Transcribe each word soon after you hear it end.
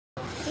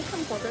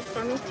Come hold this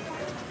for me.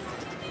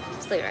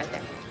 Just leave it right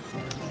there.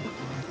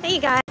 Hey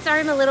you guys,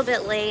 sorry I'm a little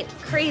bit late.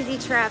 Crazy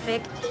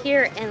traffic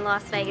here in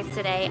Las Vegas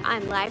today.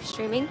 I'm live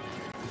streaming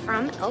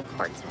from El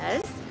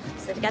Cortez.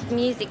 So I've got the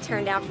music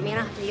turned down for me. I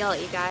don't have to yell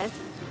at you guys.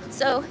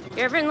 So if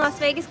you're ever in Las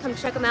Vegas, come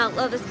check them out.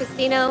 Love this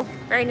casino.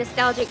 Very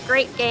nostalgic,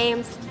 great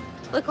games.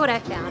 Look what I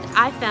found.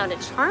 I found a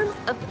Charms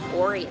of the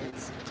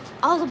Orient.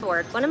 All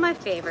aboard, one of my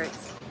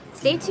favorites.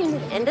 Stay tuned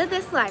at the end of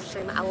this live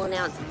stream. I will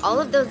announce all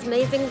of those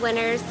amazing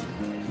winners,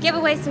 give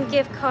away some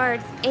gift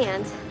cards,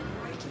 and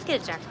let's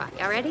get a jackpot.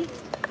 Y'all ready?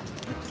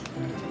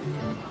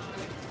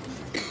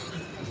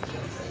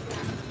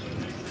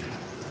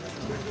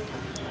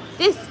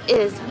 This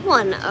is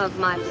one of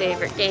my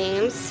favorite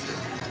games.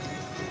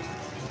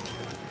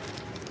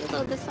 Let me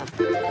load this up.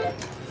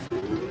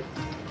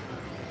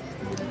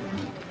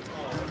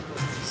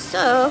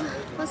 So,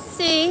 let's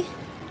see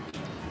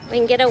if we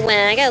can get a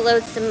win. I gotta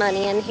load some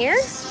money in here.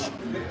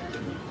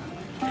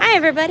 Hi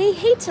everybody,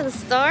 hey to the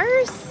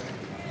stars.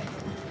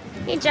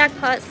 Hey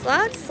jackpot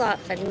slots, slot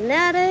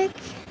fanatic.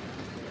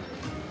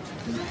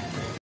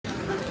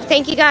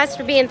 Thank you guys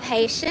for being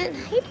patient.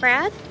 Hey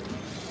Brad.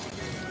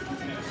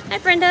 Hi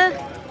Brenda.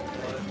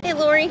 Hey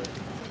Lori.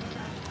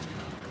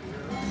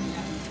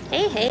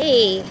 Hey,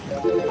 hey.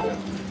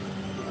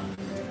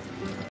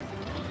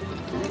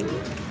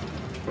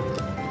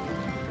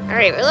 All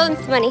right, we're loading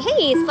some money.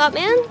 Hey, Slot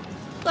Man.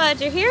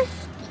 Glad you're here.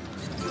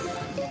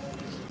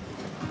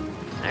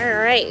 All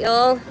right,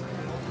 y'all.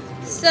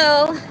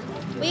 So,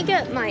 we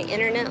got my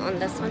internet on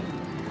this one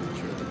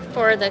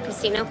for the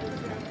casino.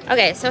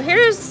 Okay, so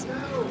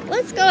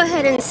let's go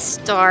ahead and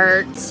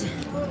start.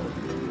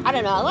 I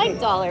don't know, I like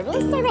dollar, but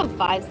let's start on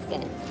 5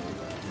 cents.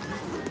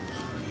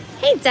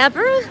 Hey,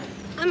 Deborah.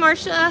 Hi,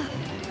 Marcia.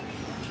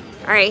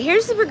 All right,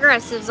 here's the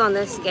progressives on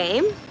this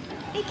game.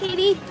 Hey,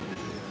 Katie.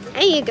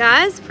 Hey, you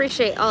guys.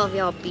 Appreciate all of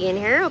y'all being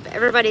here. Hope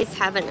everybody's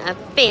having a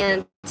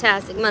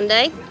fantastic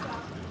Monday.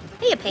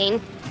 Hey,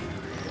 Pain.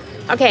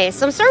 Okay,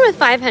 so I'm starting with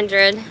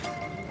 500.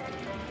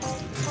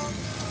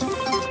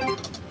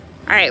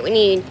 All right, we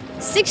need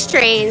 6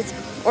 trains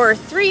or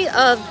 3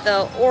 of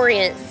the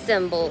Orient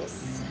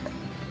symbols.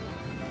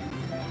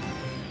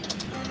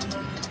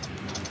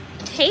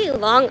 Hey,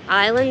 Long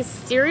Island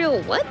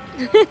cereal, what?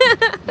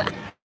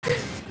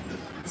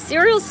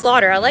 Cereal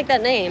Slaughter, I like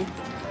that name.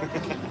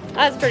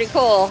 That's pretty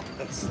cool.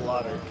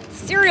 Slaughter.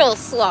 Cereal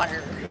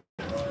Slaughter.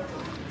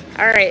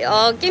 All right,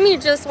 y'all, give me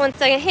just 1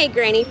 second. Hey,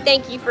 Granny,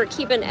 thank you for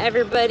keeping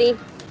everybody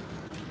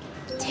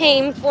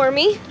tame for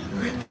me.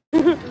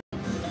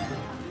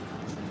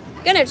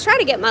 Gonna try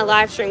to get my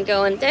live stream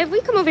going. Dave, will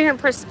you come over here and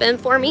press spin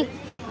for me?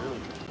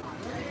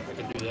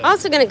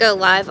 Also gonna go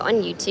live on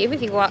YouTube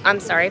if you watch, I'm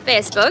sorry,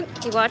 Facebook,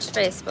 if you watch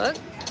Facebook.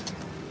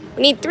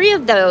 We need 3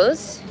 of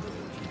those.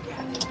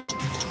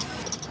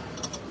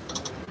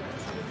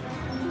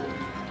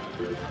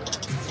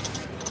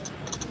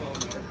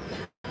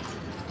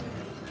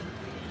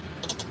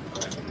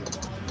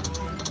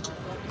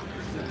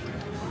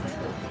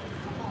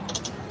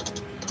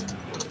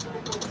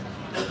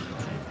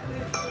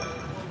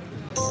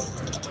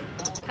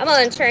 Come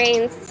on,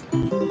 trains.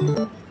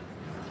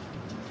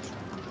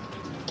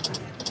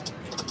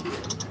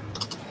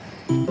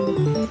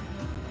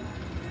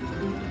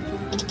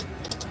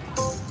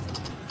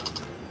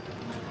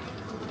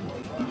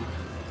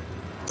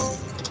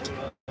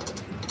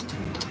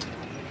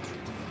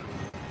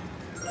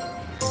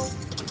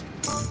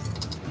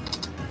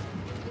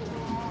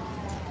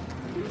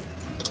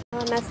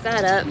 I'll mess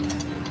that up.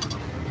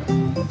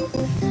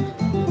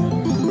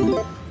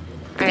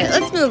 All right,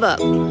 let's move up.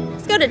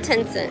 Let's go to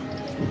 10 cents.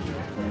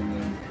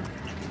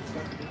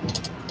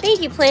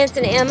 Thank you, Plants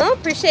and Ammo.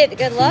 Appreciate the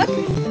good luck.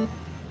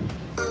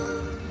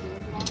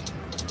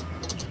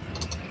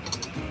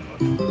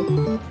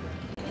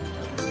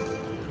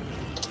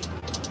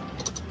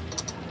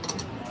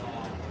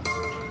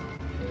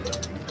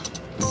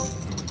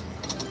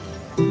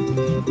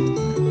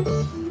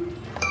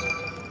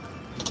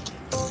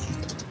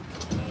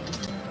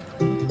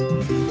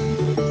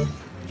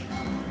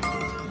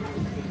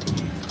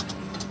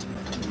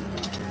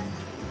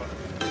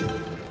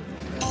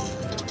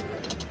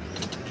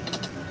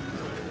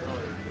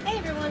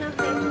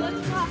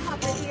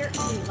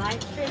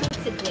 Live streaming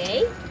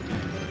today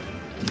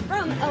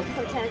from El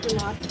Cortez in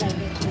Las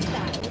Vegas. Hit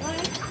that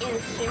like and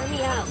share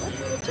me out. Let's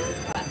do the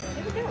jackpot.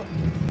 Here we go.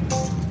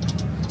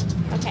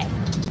 Okay,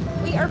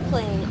 we are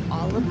playing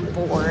all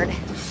aboard.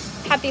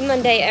 Happy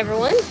Monday,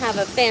 everyone. Have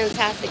a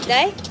fantastic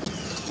day.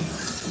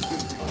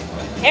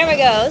 Here we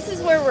go. This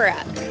is where we're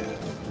at.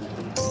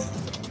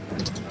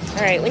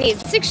 All right, we need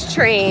 6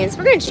 trains.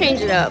 We're gonna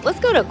change it up. Let's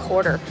go to a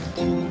quarter.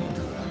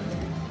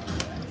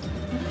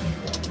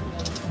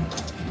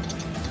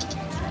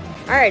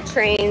 All right,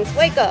 trains,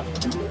 wake up.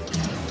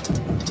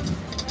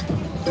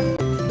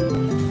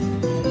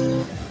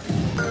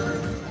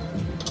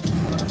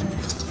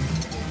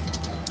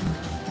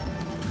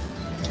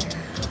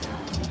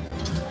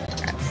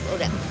 Slow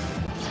down.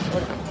 Slow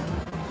down.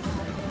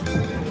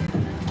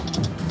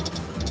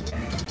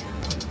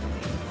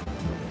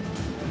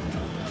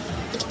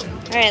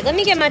 All right, let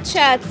me get my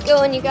chats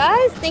going, you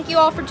guys. Thank you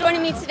all for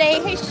joining me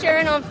today. Hey,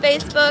 Sharon on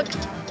Facebook.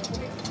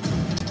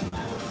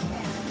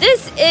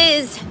 This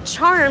is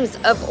Charms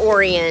of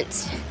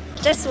Orient.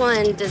 This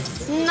one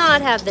does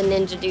not have the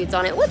ninja dudes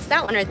on it. What's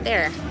that one right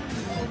there?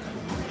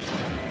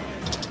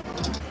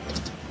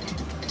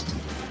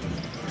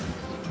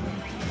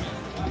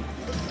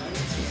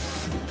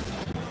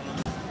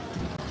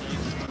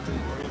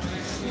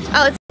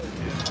 Oh, it's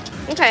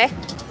okay.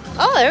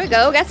 Oh, there we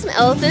go. Got some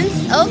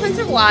elephants. Elephants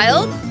are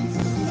wild.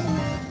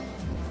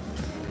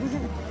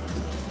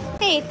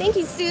 Hey, thank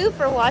you, Sue,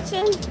 for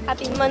watching.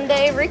 Happy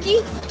Monday, Ricky.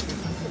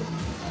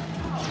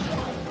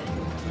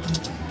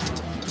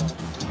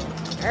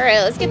 All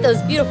right, let's get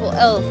those beautiful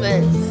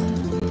elephants.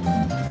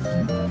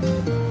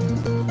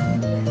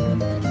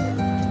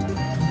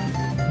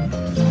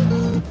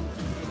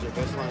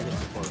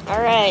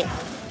 All right,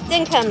 it's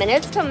incoming.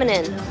 It's coming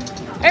in.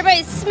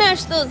 Everybody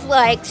smash those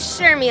likes.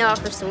 Share me off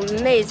for some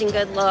amazing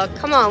good luck.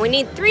 Come on, we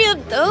need 3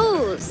 of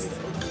those.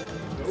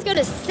 Let's go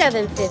to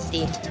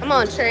 750. Come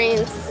on,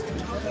 trains.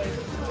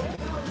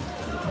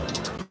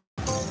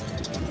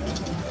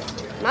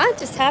 Might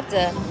just have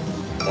to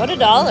go to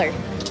 $1.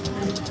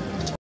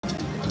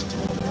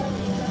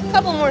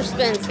 Couple more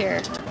spins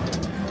here.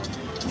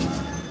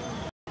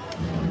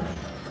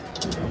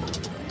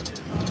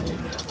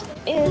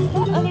 Is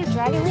that other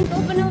Dragon Link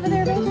open over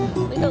there, baby?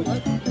 We go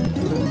look.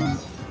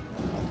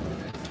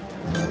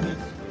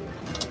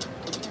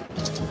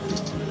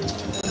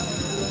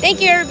 Thank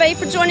you, everybody,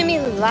 for joining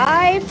me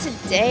live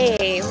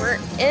today. We're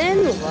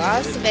in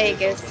Las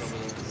Vegas.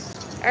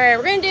 All right,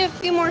 we're gonna do a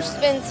few more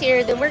spins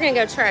here, then we're gonna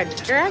go try a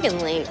Dragon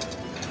Link.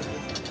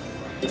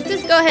 Let's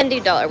just go ahead and do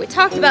 $1. We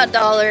talked about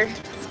 $1.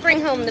 Let's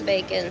bring home the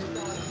bacon.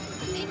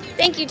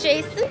 Thank you,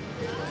 Jason.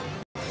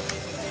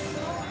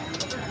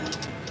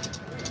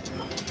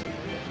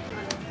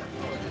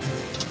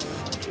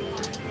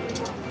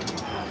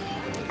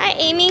 Hi,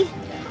 Amy.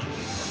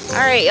 All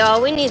right, y'all,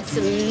 we need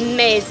some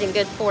amazing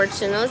good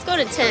fortune. Let's go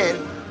to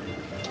 10.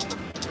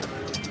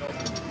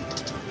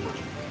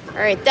 All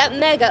right, that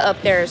mega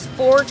up there is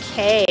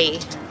 4K.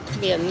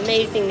 It'd be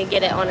amazing to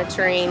get it on a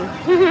train.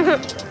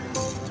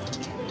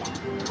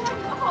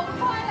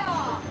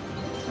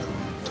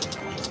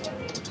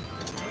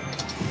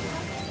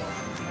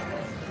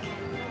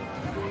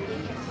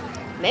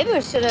 Maybe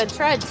we should have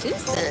tried 2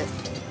 cents.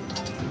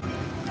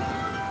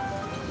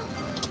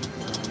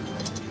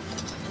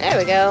 There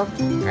we go.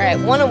 All right,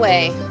 1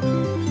 away. $6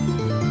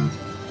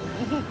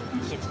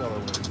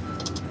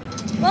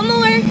 win. 1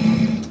 more.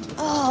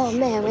 Oh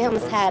man, we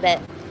almost had it.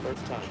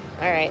 First time.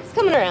 All right, it's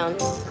coming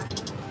around.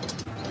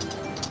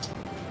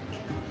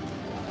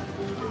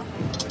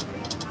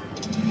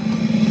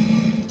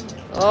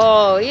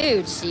 Oh,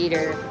 you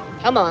cheater.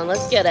 Come on,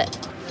 let's get it.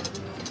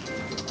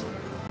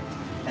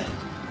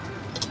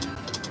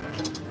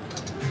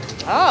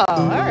 Oh,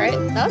 all right,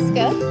 that's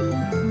good.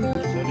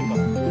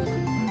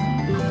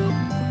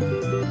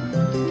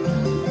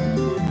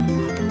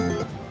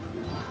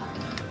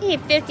 Hey,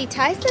 50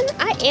 Tyson,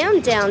 I am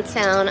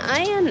downtown.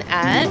 I am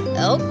at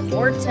El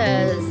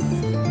Cortez.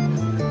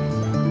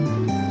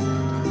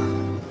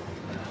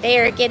 They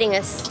are getting a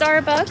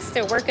Starbucks.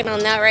 They're working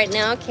on that right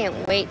now.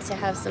 Can't wait to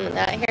have some of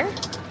that here.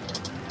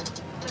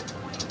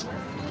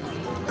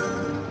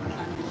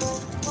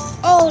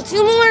 Oh,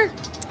 2 more.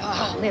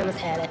 Oh, we almost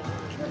had it.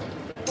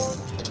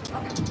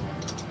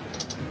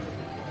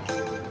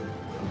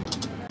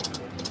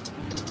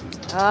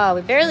 Oh,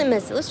 we barely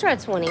missed it. Let's try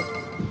 20.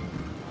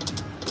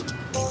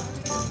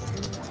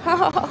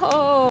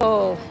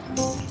 Oh.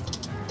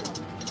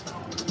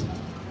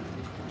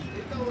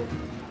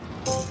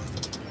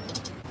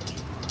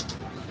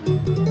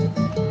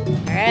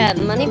 All right,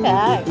 money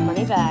back,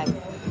 money back.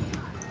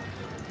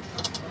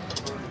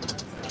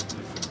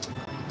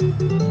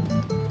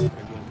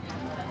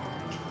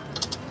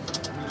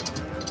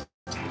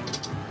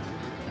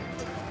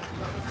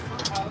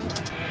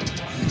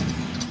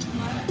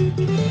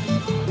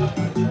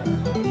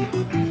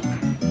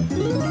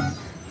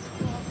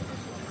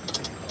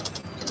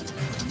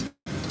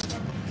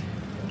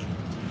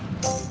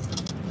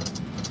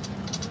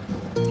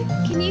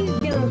 Can you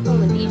get on the phone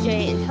with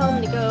DJ and tell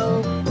him to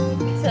go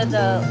to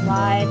the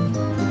live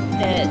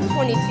that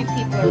 22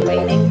 people are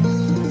waiting?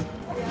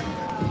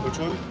 Which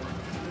one?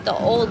 The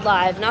old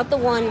live, not the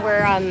one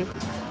where I've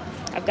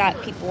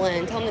got people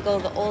in. Tell him to go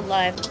to the old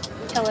live.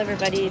 Tell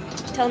everybody,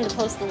 tell him to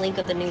post the link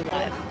of the new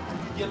live.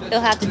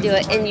 He'll have to do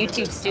it in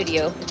YouTube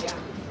Studio.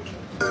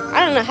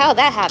 I don't know how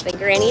that happened,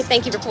 Granny.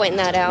 Thank you for pointing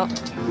that out.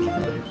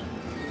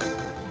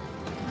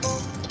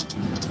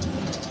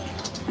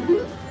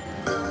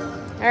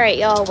 All right,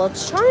 y'all. Well,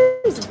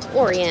 Charms of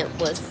Orient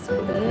was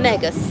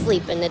mega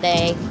sleeping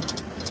today.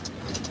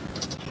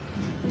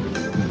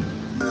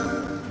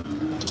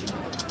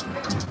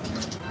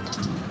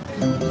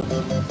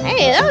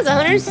 Hey, that was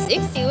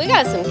 160. We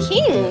got some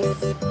kings.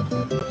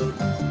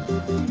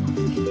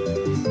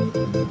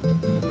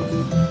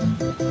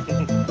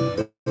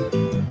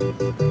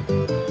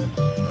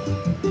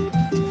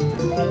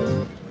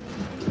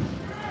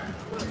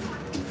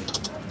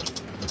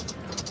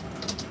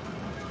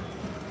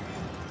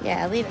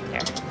 Yeah, leave it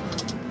there.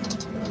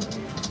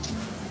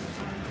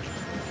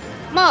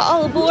 Come on,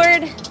 all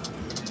aboard.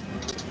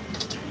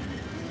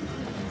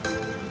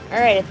 All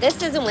right, if this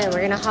doesn't win,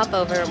 we're gonna hop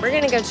over. We're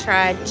gonna go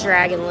try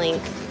Dragon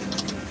Link.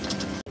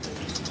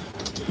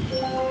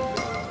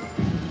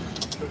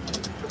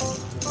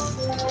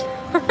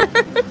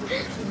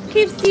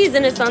 Keeps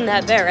teasing us on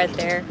that bet right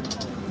there.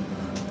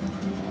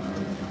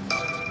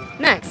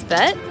 Max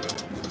bet.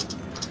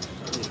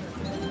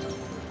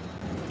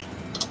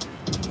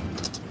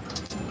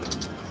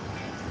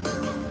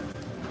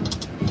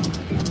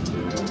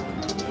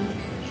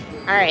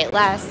 All right,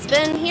 last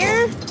spin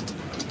here.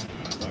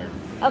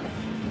 Okay.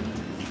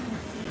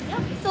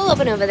 Yep, still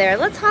open over there.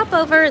 Let's hop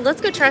over. Let's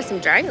go try some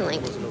Dragon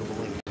Link.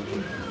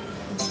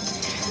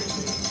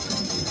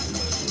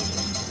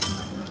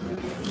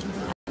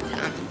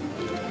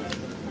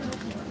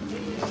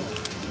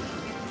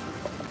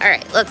 All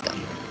right, let's go.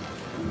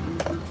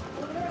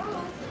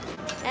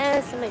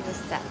 And somebody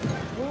just sat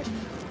there.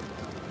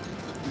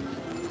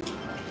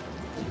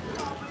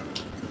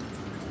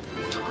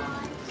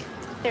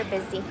 They're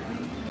busy.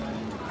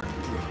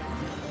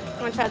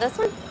 Want to try this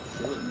one?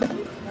 Sure.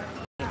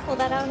 Pull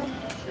that out.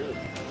 Sure.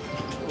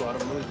 Ooh,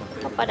 automobile's my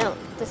favorite. Hope I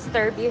don't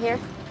disturb you here.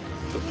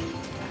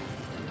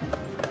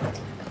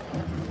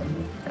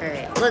 All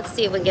right, let's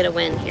see if we can get a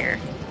win here.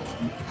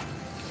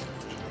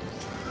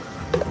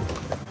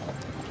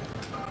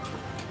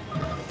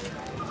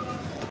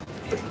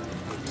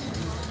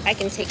 I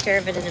can take care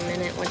of it in a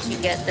minute once you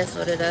get this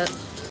loaded up.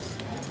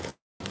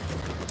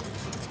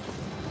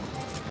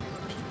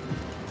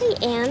 Hey,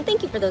 Anne,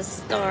 thank you for those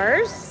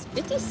stars.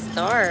 50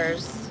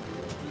 stars.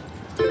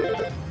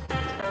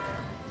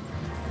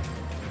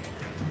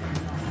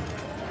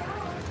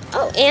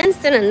 Oh, Anne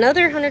sent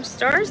another 100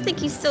 stars.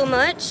 Thank you so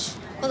much.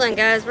 Hold on,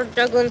 guys. We're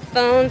juggling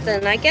phones,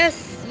 and I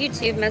guess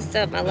YouTube messed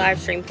up my live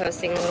stream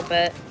posting a little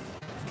bit.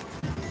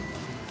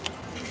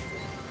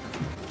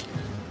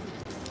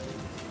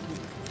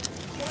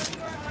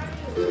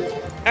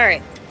 All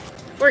right,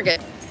 we're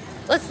good.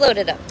 Let's load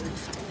it up.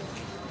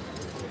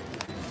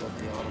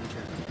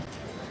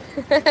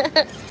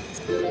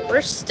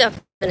 We're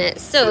stuffing it.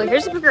 So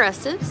here's the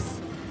progressives.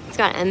 It's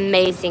got an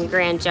amazing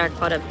grand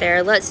jackpot up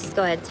there. Let's just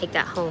go ahead and take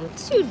that home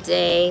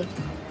today.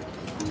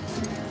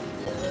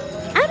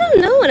 I don't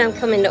know when I'm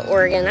coming to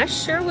Oregon. I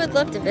sure would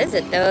love to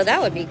visit, though.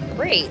 That would be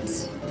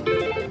great.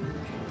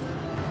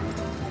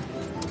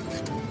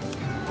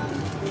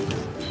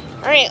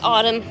 All right,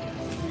 Autumn.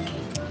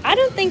 I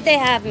don't think they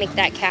have Make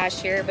That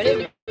Cash here, but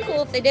it'd be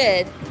cool if they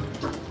did.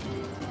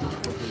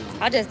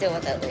 I'll just deal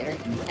with that later.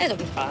 It'll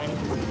be fine.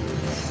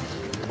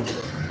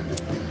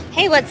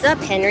 Hey, what's up,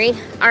 Henry?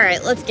 All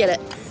right, let's get it.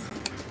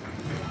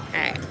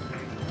 All right.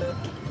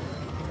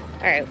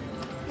 All right.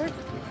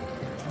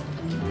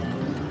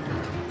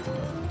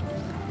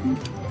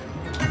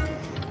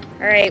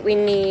 All right, we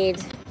need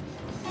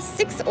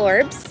 6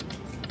 orbs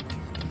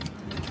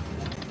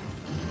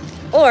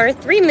or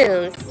 3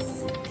 moons.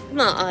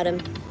 Come on, Autumn.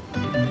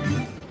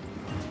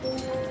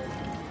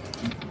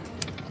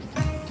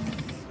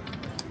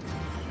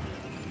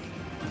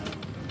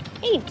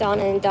 Hey,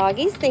 Donna and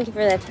Doggies, thank you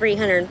for that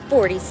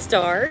 340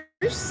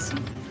 stars.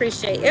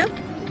 Appreciate you.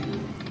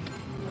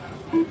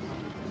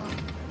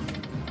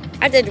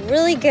 I did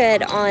really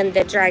good on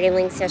the Dragon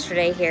Links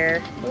yesterday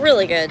here.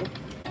 Really good.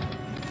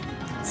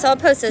 So I'll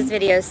post those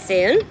videos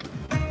soon.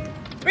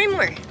 3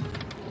 more.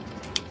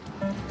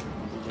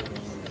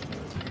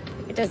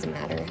 It doesn't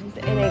matter.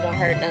 It ain't gonna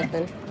hurt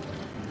nothing.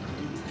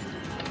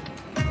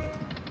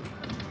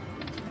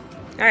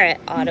 All right,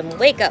 Autumn,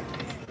 wake up.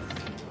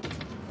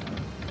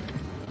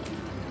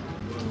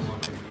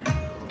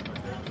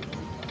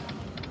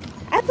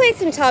 I played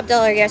some Top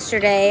Dollar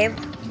yesterday.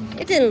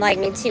 It didn't like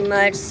me too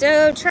much,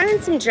 so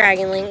trying some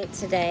Dragon Link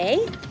today.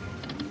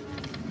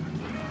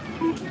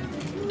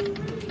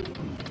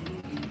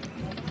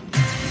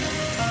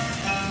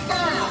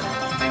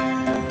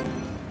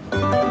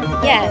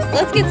 Yes,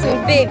 let's get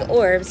some big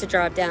orbs to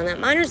drop down. That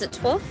miner's at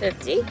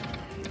 1250.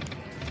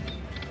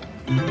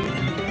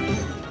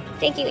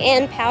 Thank you,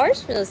 Ann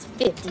Powers, for those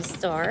 50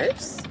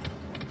 stars.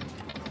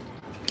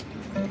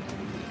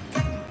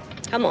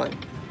 Come on.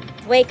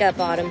 Wake up,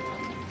 Autumn.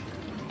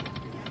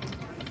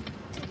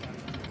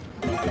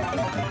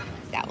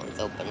 That one's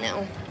open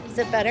now. Is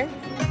it better?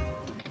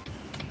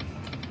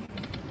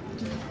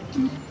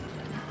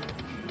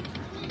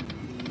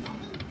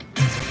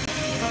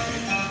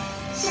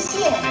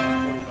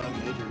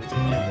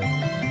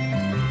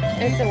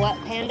 It's a what,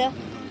 Panda?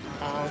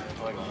 Oh.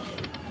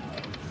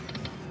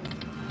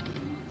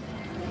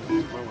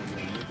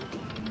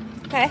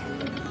 Okay.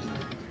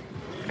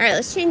 All right,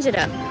 let's change it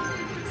up.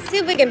 See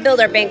if we can build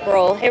our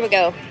bankroll. Here we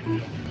go.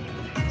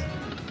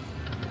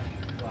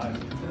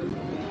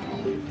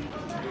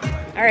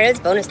 All right, it's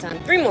bonus time.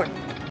 3 more.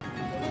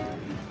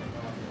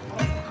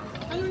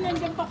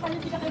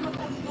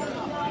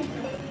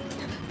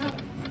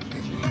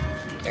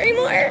 Three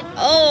more.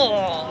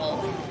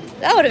 Oh,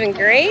 that would have been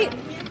great.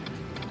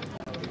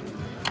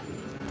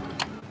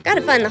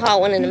 Gotta find the hot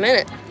one in a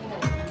minute.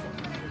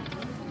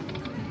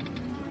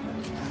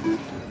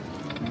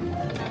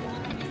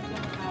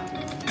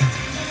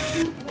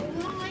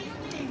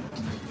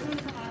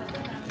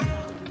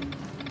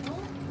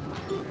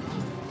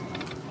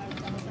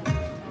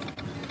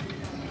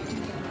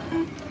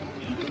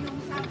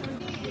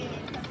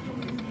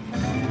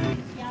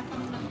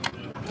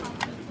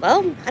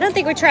 Well, I don't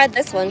think we tried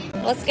this one.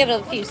 Let's give it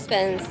a few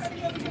spins.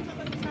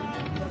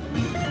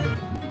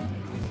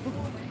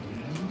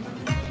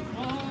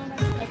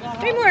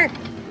 Three more.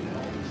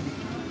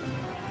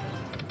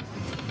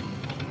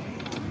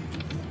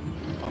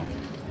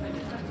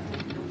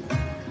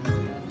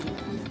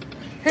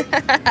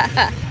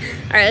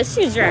 All right, let's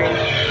choose dragon.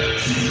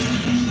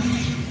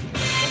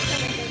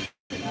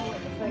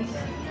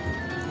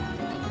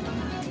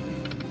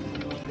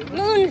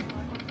 Moon.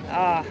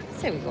 Ah, I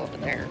say we go over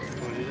there.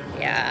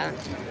 Yeah.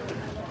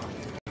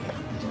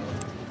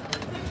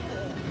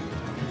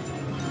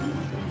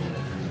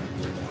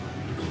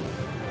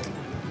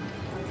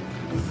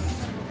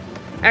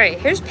 All right,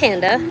 here's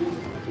Panda.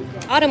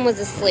 Autumn was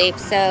asleep,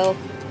 so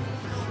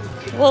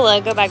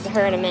we'll go back to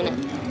her in a minute.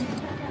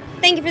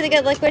 Thank you for the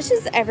good luck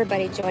wishes,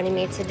 everybody joining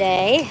me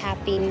today.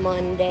 Happy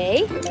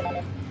Monday.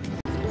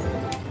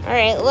 All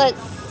right, let's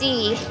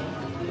see.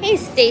 Hey,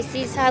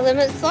 Stacy's High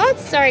Limit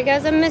Slots. Sorry,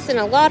 guys, I'm missing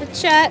a lot of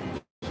chat.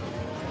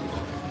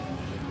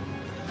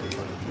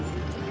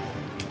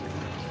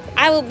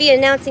 I will be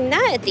announcing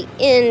that at the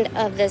end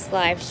of this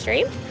live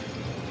stream.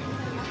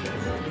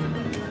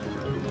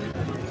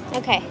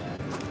 Okay.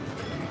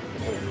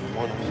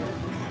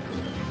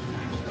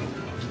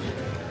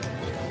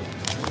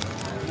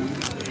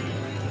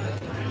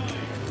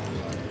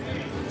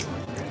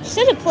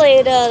 Should have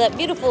played that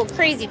beautiful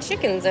Crazy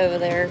Chickens over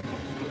there.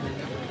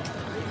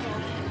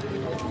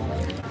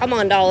 Come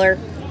on, dollar.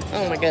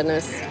 Oh my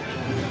goodness.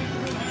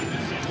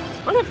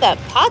 I wonder if that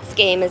Pots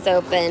game is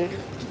open.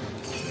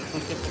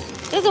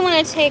 Doesn't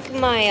want to take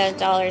my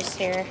dollars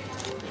here.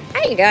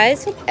 Hi, you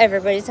guys. Hope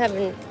everybody's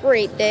having a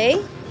great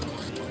day.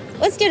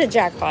 Let's get a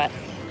jackpot.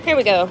 Here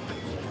we go.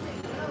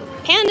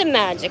 Panda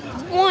Magic.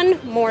 One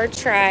more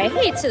try.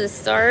 Hey to the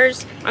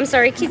stars. I'm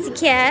sorry, Kissy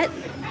Cat.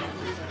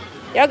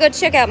 Y'all go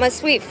check out my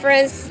sweet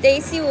friend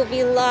Stacy will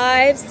be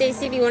live.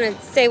 Stacy, if you want to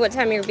say what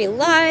time you'll be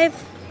live,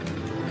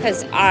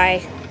 because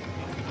I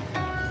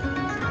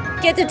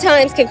get the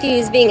times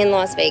confused being in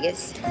Las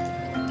Vegas.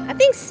 I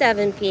think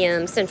 7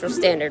 p.m. Central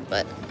Standard,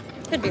 but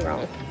could be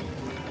wrong.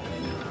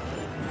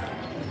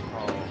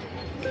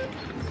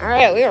 All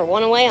right, we are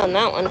one away on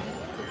that one.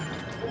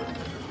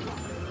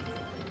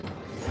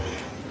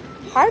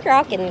 Hard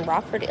Rock in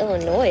Rockford,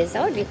 Illinois.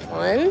 That would be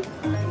fun.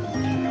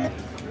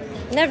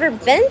 Never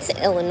been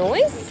to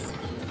Illinois.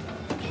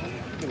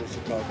 In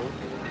Chicago.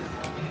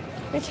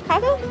 In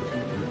Chicago?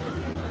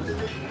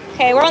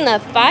 Okay, we're on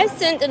the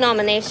 5-cent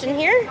denomination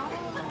here.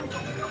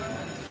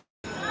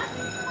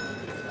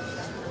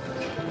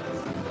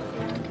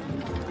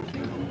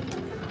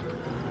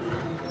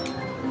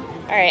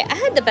 All right, I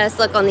had the best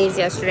luck on these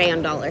yesterday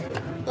on dollar.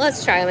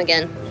 Let's try them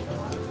again.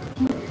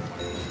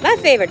 My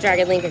favorite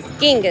Dragon Link is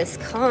Genghis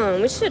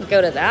Khan. We should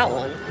go to that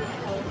one.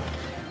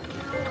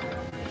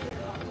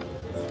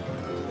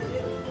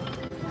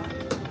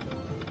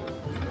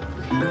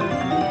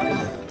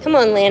 Come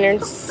on,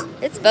 lanterns.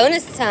 It's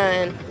bonus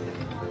time.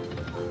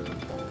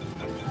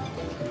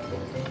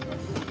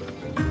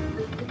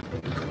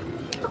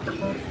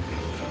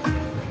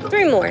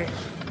 Three more.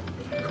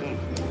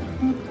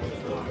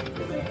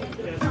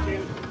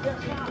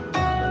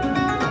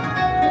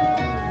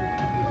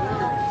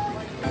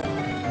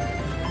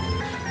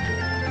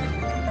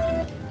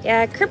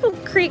 Yeah, Cripple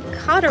Creek,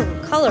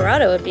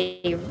 Colorado would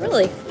be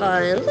really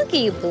fun. Look at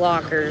you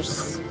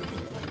blockers.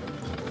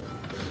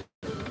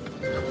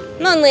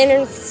 Come on,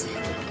 lanterns.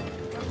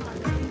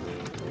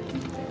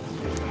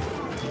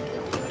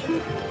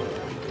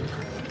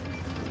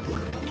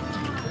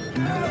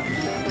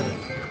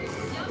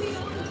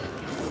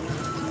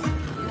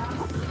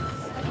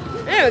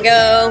 There we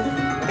go.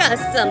 Got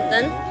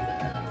something.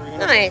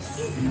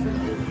 Nice.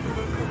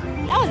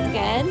 That was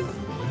good.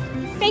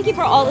 Thank you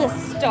for all the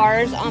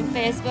stars on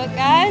Facebook,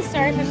 guys.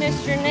 Sorry if I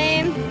missed your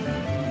name.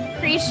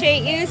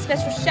 Appreciate you.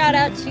 Special shout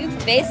out to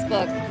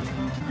Facebook.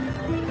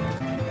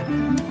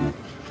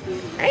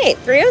 All right,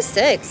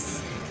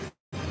 306.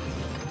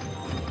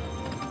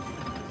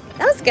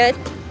 That was good.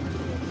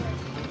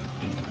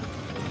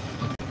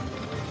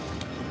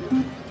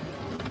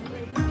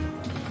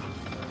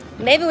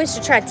 Maybe we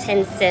should try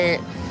 10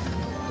 cent.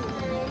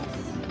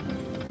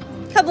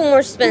 Couple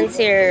more spins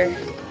here.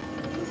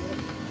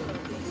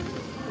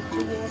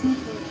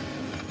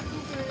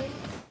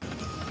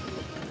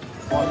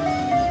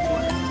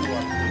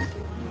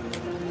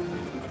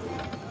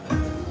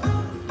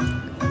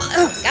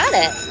 Oh, got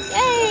it.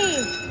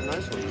 Yay!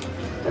 Nice one.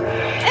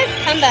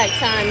 It's comeback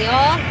time,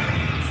 y'all.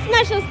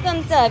 Smash those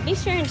thumbs up. Be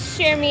sure and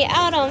share me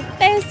out on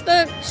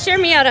Facebook. Share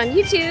me out on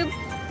YouTube.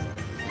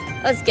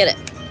 Let's get it.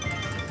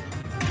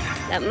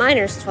 That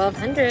miner's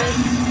 1,200.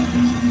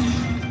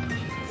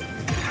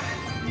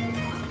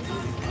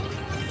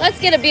 Let's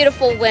get a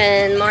beautiful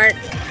win, Mark.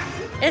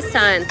 It's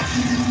time.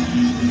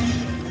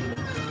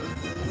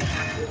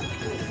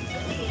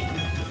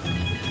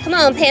 Come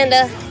on,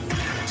 Panda.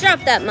 Drop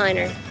that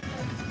miner.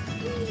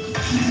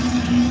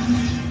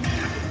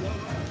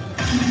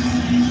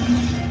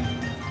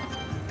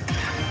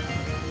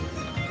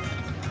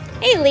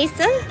 Hey,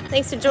 Lisa.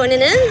 Thanks for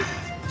joining in.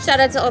 Shout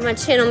out to all my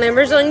channel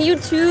members on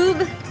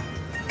YouTube.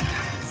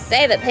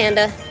 Save it,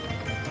 Panda.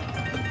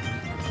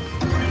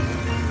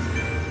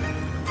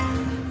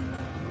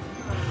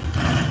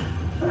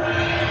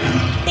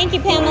 Thank you,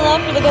 Pamela,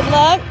 for the good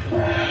luck.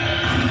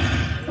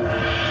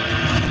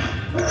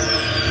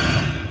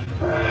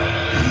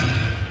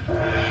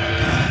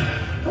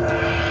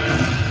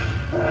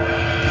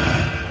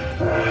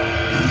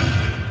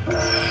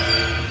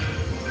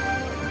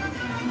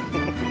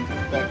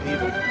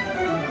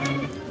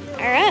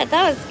 Alright,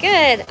 that was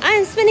good.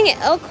 I'm spinning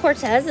at El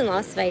Cortez in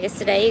Las Vegas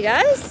today, you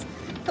guys.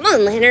 Come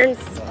on, lanterns.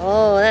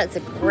 Oh, that's a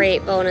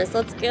great bonus.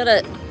 Let's get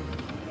it.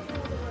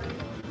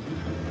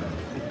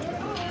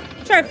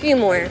 Try a few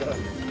more.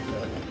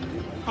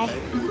 Hi.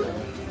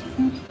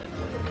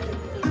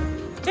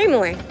 3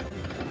 more.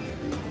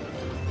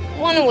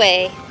 1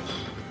 away.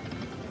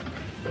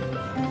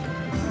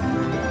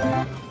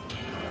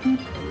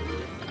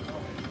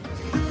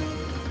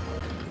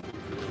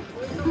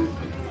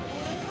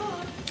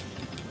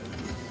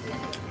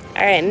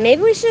 Alright,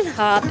 maybe we should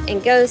hop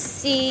and go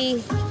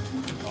see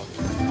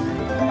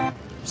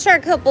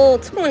Shark Couple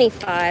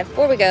 25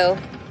 before we go.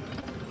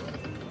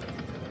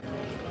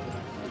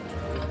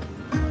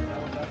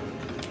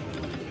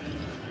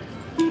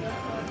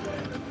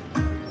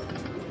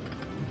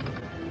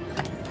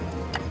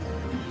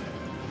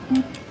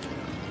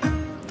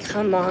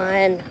 Come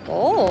on.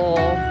 Oh.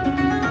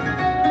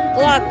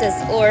 Blocked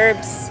us,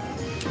 orbs.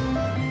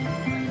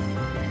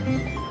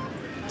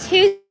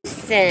 2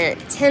 cent.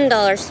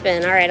 $10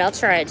 spin. Alright, I'll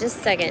try it. Just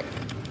a second.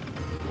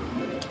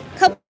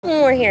 Couple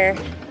more here.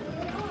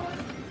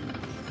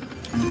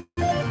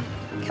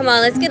 Come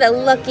on, let's get a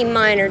lucky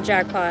miner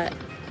jackpot.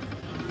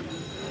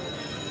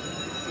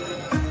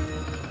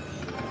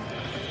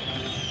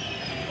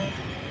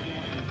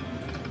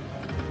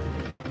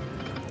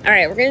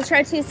 Alright, we're going to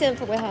try 2 cent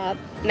for we hop.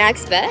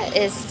 Max bet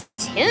is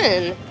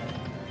 10.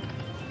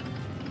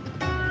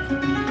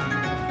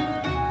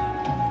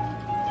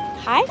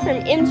 Hi from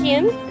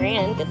MGM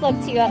Grand. Good luck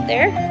to you out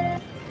there.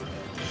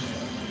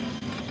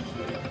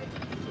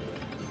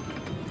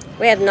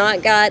 We have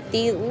not got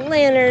the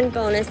lantern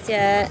bonus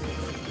yet.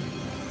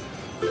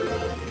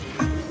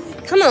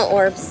 Come on,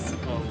 orbs.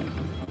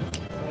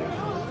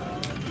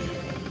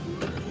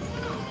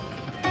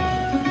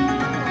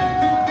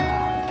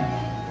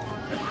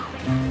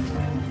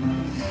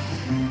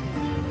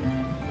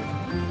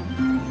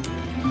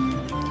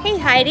 Hey,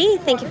 Heidi.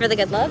 Thank you for the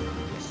good luck.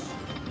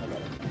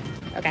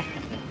 Okay.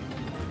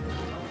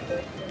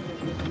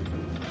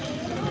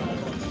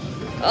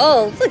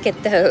 Oh, look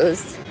at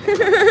those.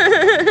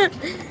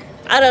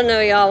 I don't know,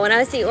 y'all. When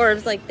I see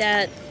orbs like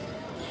that,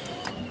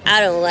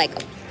 I don't like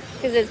them.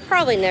 Because it's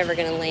probably never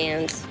going to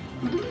land.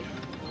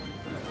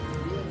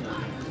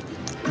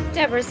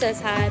 Deborah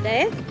says hi,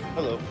 Dave.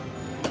 Hello.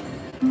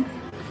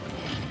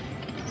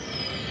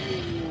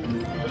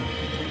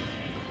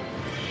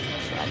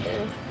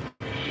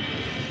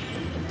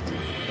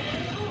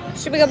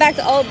 Should we go back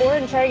to all aboard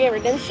and try to get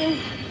redemption?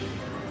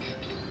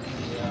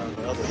 Yeah,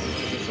 the other one.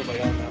 There's somebody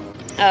on that one.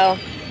 Oh.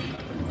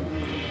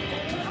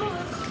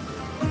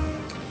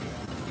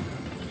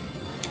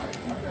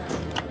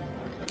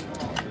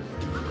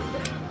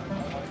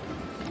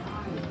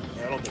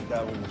 Yeah, I don't think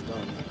that one was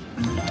done.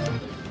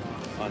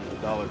 On the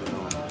dollar to know.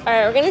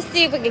 Alright, we're going to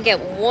see if we can get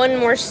one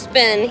more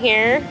spin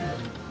here.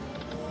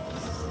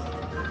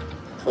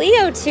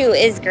 Cleo 2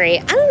 is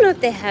great. I don't know if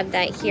they have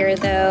that here,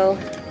 though.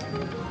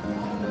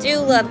 Do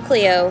love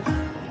Cleo.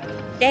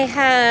 They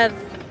have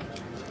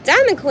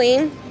Diamond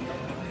Queen.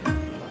 I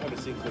haven't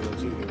seen Cleo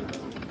 2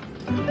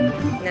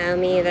 here. No,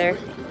 me either.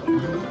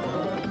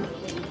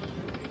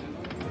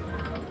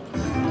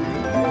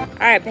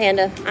 Alright,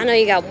 Panda. I know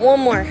you got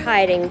one more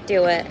hiding.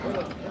 Do it.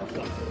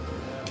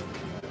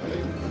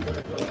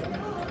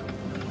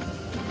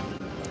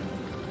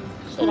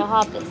 Should have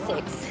hopped at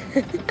 6.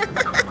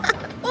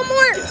 One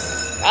more!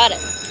 Got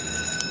it.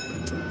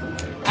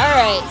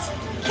 Alright.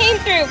 Came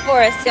through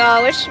for us,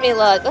 y'all. Wish me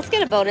luck. Let's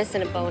get a bonus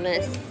and a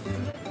bonus.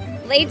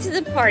 Late to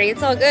the party.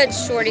 It's all good.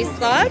 Shorty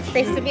slots.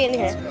 Thanks for being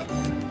here.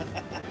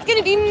 It's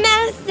gonna be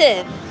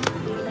massive.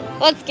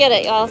 Let's get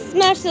it, y'all.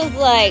 Smash those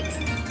likes.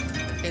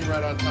 Came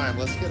right on time.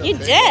 Let's get it. You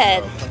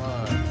did. Come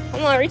on.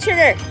 Come on,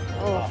 retrigger.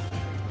 Oh.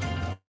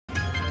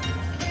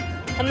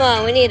 Come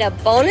on, we need a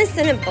bonus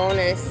and a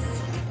bonus.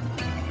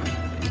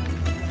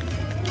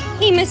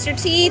 Hey, Mr.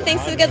 T.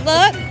 Thanks for the good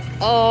luck.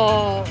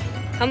 Oh,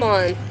 come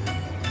on.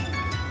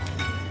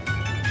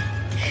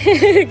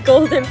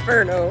 Gold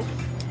Inferno.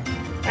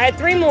 All right,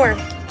 3 more.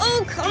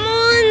 Oh, come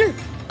on.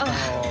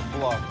 Oh,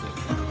 blocked it.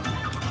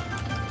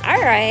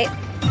 All right.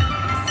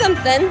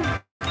 Something.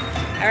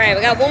 All right,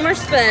 we got one more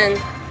spin.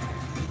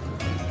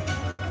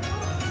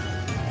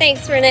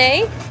 Thanks,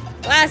 Renee.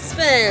 Last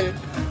spin.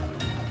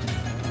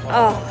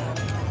 Oh,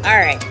 all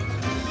right.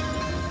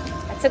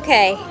 That's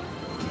okay.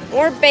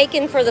 More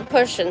bacon for the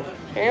pushing.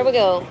 Here we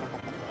go.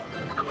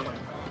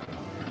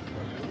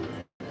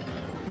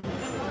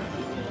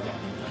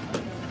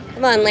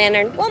 Come on,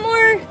 Lantern. One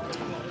more.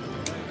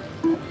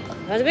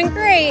 That would have been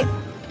great.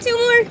 2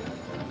 more.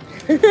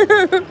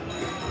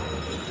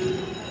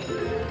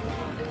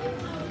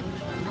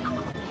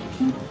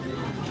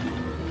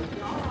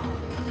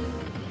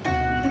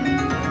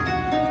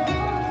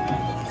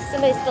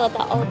 Somebody's still at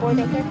that olive board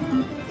right there.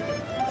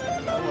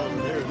 That one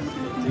over there is the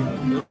team of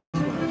this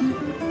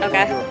one.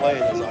 Okay. They were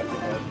playing is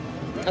occupied.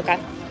 Okay.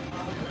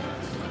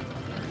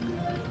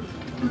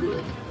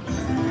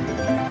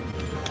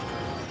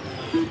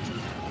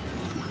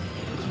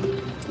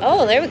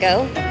 Oh, there we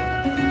go.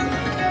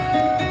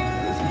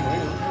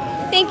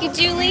 Thank you,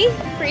 Julie.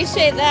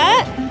 Appreciate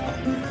that.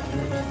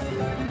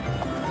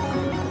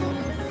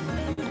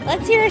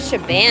 Let's hear a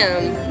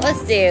shabam.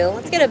 Let's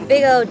get a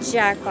big old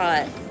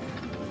jackpot.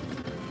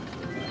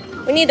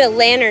 We need a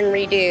lantern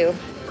redo.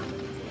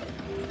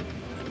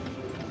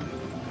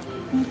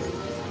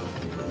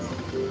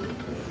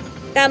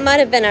 That might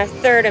have been our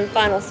third and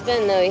final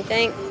spin, though, you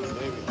think?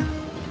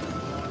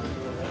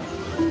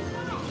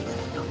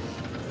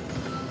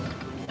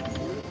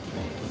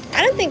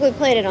 I don't think we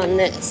played it on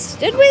this,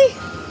 did we?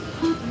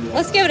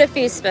 Let's give it a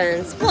few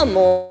spins. One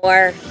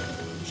more.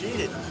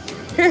 Cheated.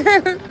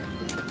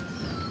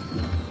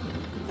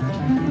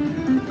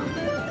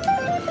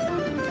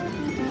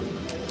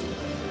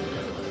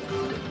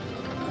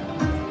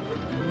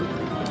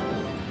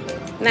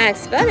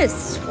 Max bet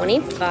is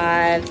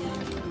 25. That's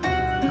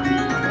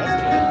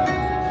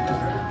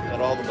good. Got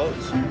all the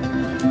boats.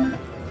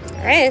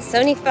 All right,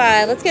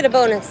 75. Let's get a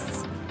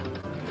bonus.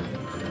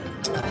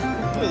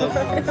 Look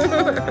at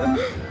those.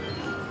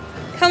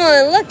 Come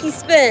on, lucky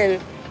spin.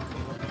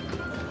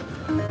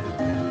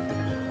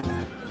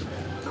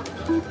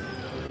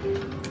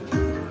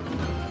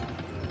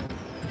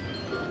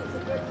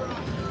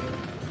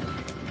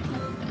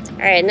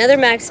 All right, another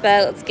max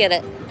bet. Let's get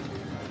it.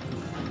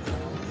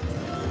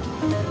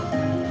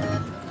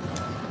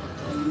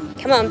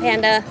 Come on,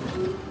 Panda.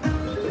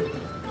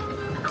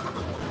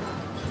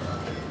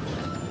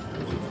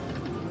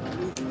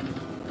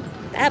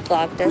 That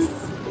blocked us.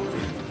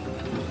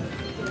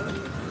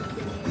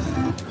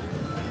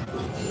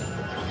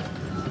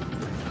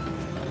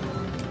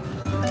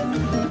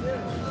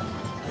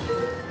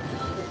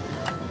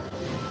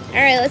 All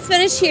right, let's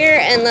finish here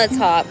and let's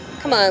hop.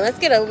 Come on, let's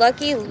get a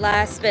lucky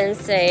last spin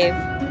save.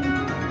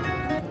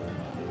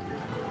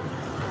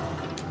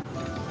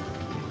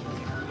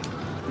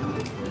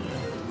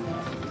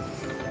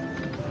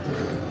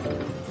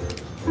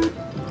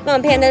 Come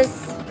on,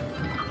 pandas.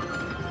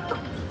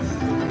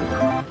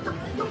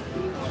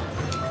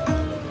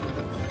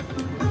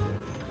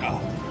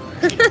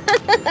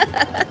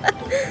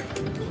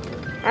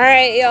 All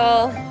right,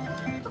 y'all.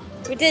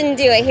 We didn't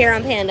do it here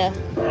on Panda.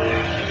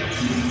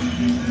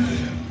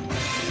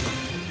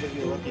 Give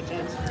you a lucky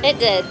chance. It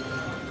did.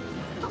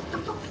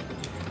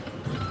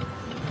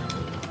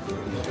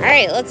 All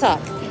right, let's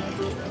hop.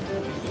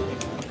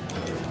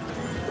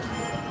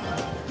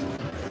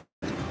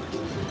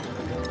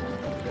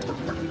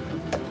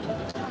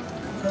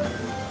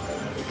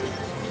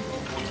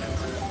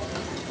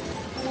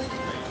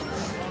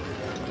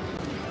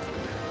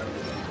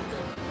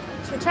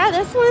 Should we try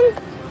this one?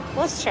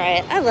 Let's try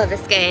it. I love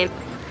this game.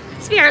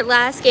 This will be our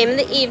last game of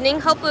the evening.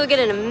 Hopefully we'll get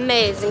an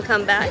amazing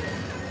comeback.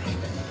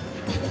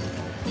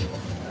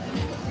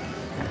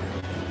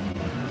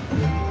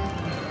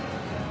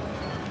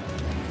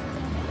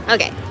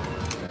 Okay.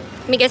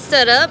 Let me get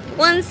set up.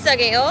 1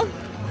 second, y'all.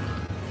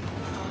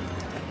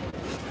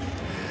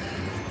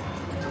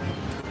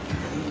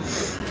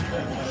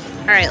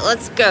 Alright,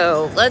 let's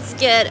go. Let's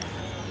get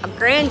a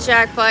grand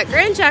jackpot.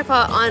 Grand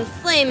jackpot on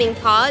flaming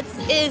pots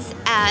is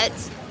at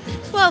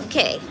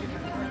 12K.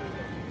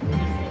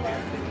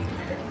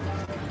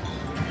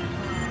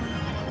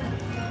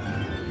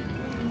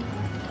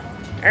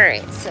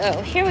 Alright,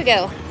 so here we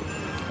go.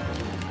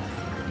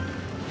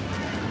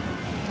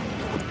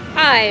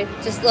 I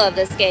just love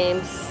this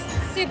game.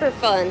 Super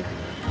fun.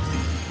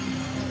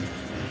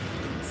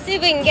 See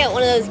if we can get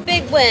one of those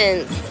big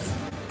wins.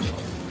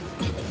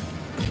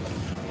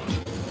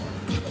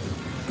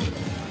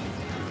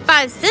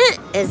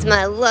 $0.05 is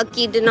my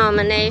lucky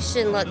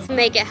denomination. Let's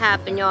make it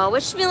happen, y'all.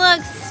 Wish me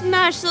luck.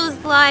 Smash those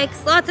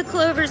likes. Lots of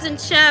clovers in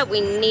chat. We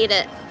need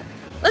it.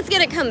 Let's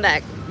get a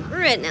comeback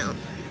right now.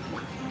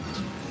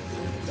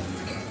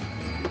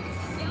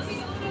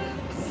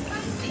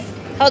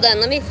 Hold on,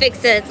 let me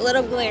fix it. It's a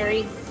little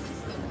glary.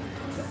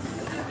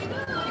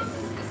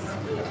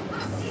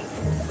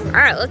 All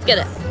right, let's get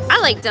it. I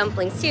like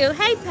dumplings too.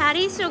 Hey,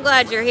 Patty, so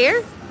glad you're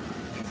here.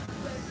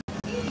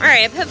 All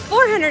right, I put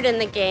 400 in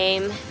the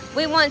game.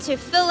 We want to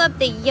fill up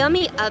the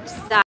yummy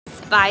upside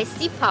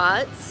spicy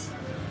pots.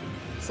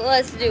 So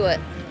let's do it.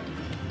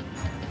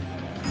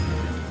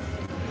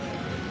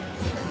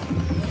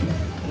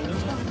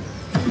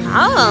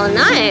 Oh,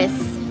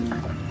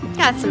 nice.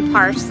 Got some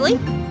parsley.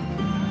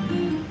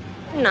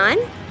 9.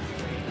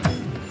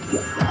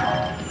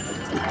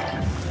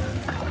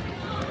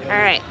 All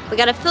right, we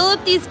gotta fill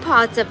up these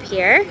pots up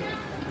here.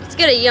 Let's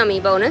get a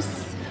yummy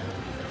bonus.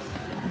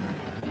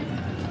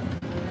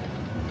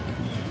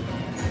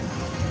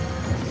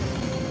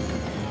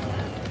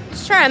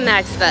 Let's try a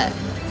max bet.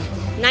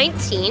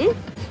 19.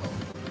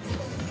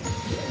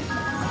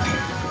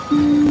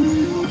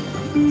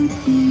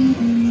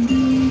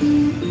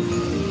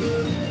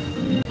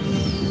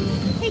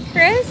 Hey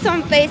Chris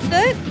on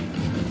Facebook.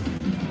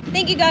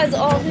 Thank you guys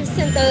all who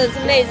sent those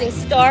amazing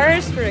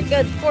stars for a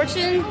good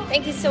fortune.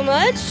 Thank you so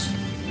much.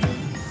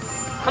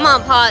 Come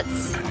on,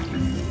 Pots.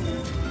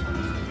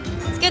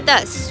 Let's get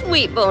that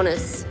sweet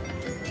bonus.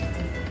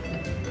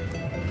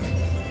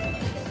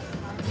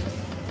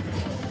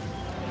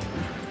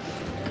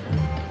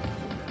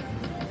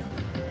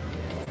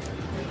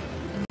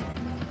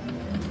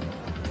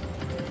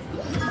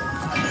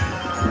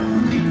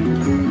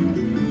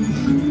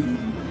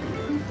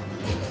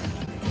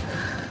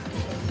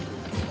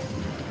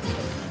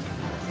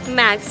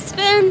 Max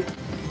spin.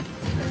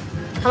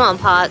 Come on,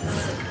 Pots.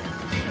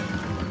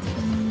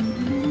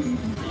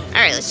 All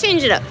right, let's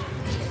change it up.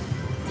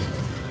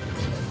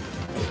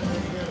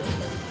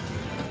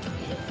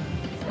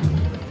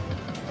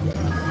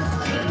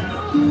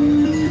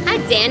 Hi,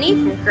 Danny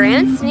from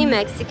Grants, New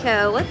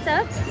Mexico. What's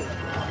up?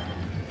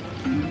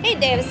 Hey,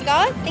 David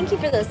Scott. Thank you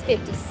for those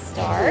 50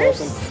 stars.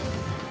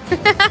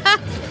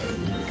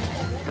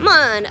 Come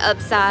on,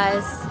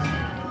 upsize.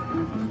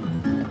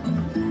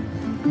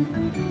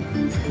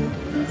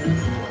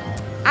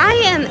 I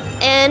am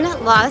in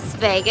Las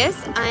Vegas.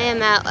 I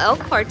am at El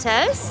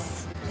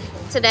Cortez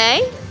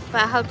today,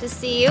 but I hope to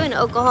see you in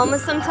Oklahoma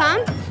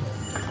sometime.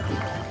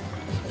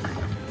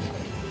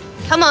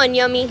 Come on,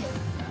 Yummy.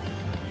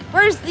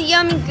 Where's the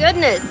yummy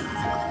goodness?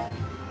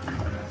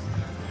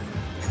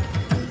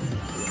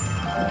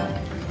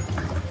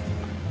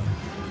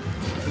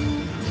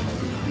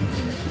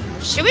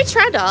 Should we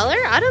try dollar?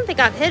 I don't think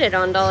I've hit it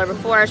on dollar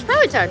before. I should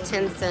probably try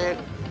 10 cent.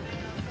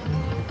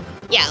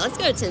 Yeah, let's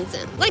go to 10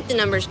 cent. I like the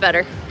numbers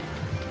better.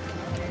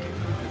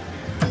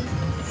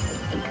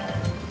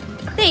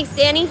 Thanks,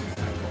 Danny.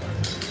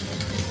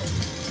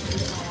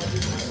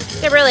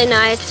 They're really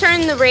nice.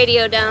 Turn the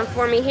radio down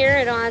for me here.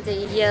 I don't have to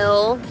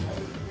yell.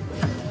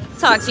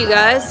 Talk to you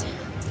guys.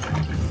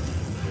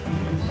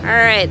 All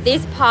right,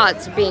 these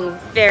pots are being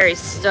very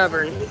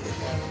stubborn.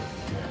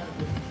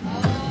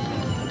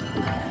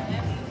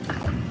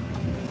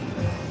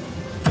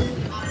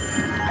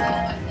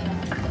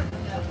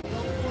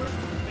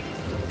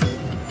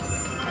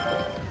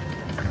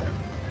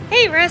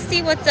 Hey,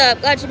 Rusty, what's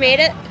up? Glad you made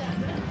it.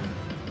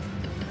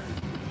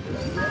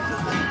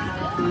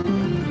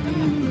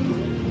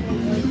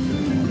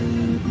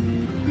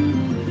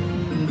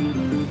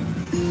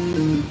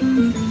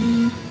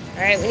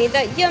 All right, we need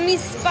that yummy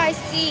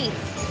spicy.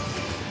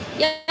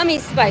 Yummy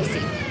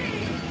spicy.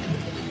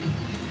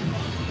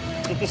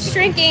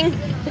 Shrinking.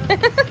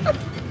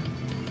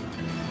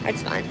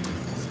 That's fine.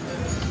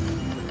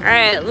 All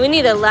right, we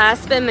need a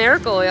last spin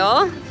miracle,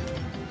 y'all.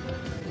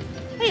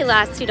 Hey,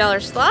 last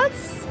 $2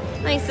 slots.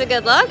 Thanks for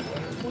good luck.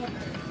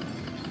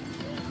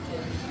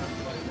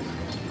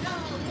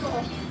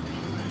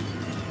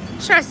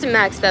 Try some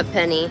max bet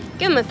penny.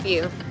 Give him a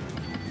few.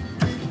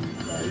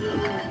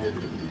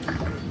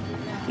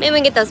 Maybe we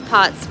can get those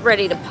pots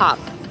ready to pop.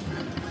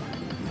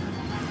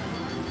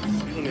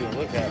 You don't even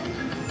look happy.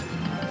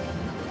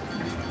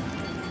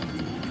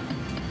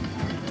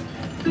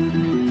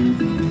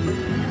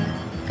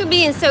 Could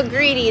being so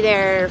greedy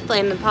there,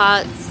 Flaming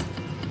Pots.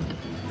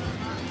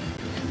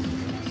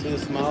 See, the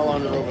smile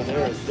on her over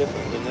there is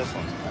different than this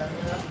one.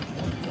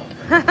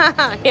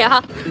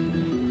 Yeah.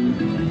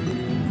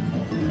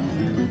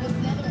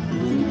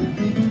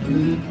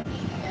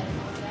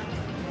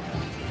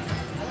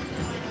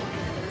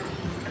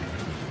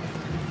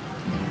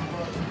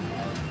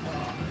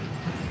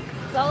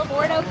 Is all the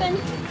board open?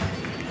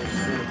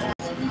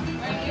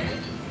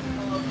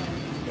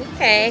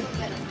 Okay.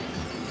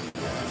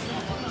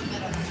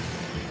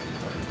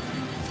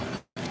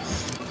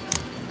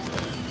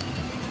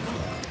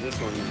 This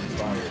one is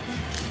fire.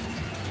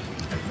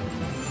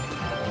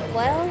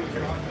 Well,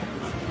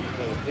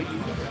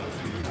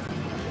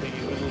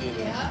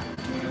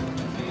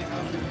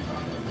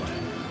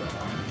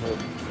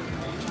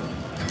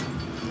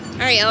 all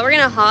right, y'all, we're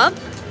gonna hop.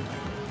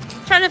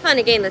 Trying to find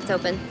a game that's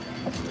open.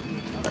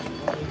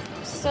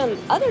 Some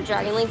other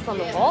Dragon Links on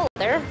the wall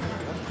there.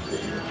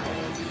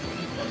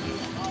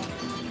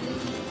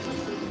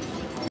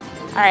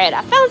 All right,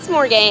 I found some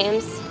more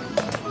games.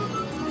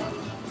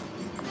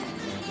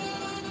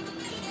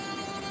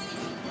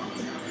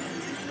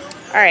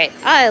 All right,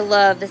 I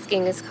love this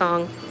Genghis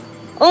Kong.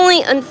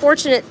 Only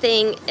unfortunate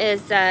thing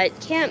is that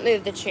can't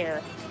move the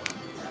chair.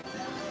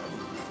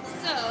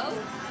 So,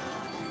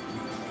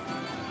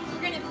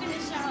 we're gonna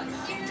finish out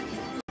here.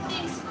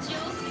 Thanks, Jill,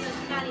 for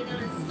those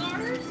 99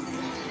 stars.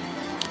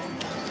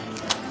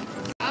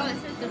 Oh, it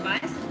says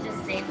device is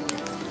disabled.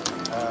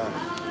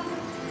 Oh.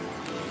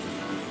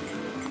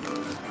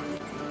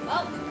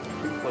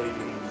 Replay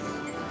these.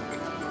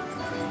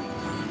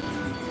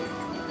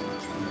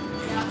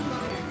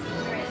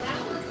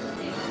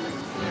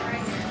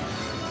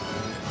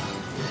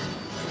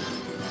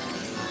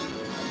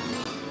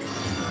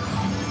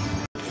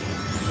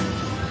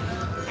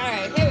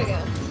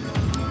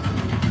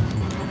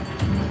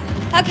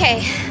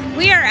 Okay,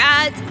 we are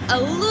at a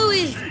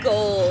Louis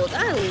Gold.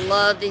 I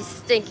love these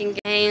stinking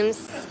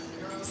games.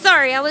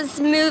 Sorry, I was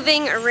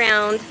moving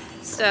around,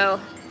 so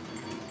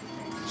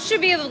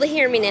should be able to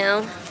hear me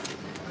now.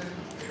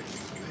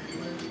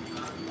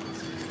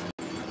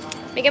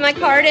 Let me get my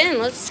card in.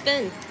 Let's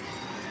spin.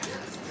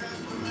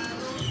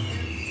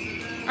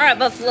 All right,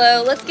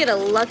 Buffalo. Let's get a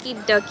lucky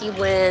ducky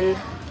win.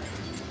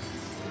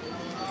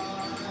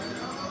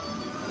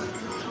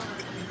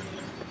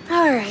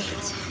 All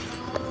right.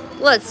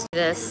 Let's do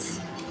this.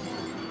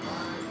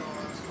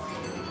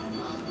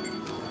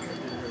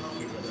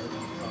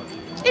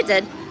 It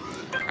did.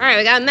 All right,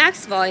 we got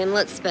max volume.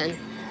 Let's spin.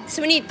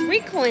 So we need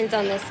 3 coins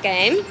on this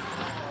game.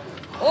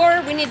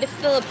 Or we need to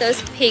fill up those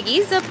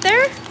piggies up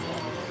there.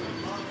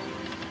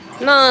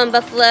 Come on,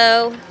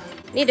 Buffalo.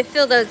 Need to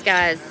fill those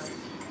guys.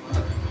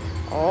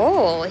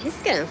 Oh, he's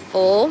getting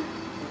full.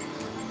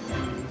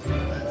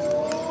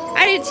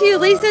 I do too,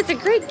 Lisa. It's a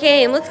great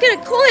game. Let's get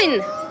a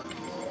coin.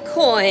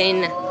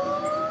 Coin.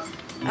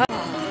 Oh.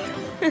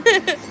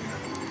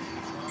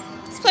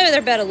 Let's play with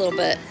our bet a little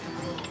bit.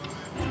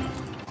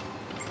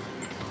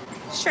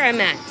 Let's try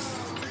max.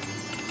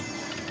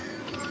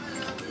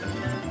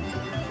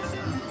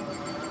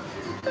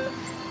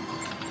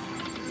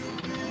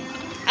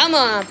 I'm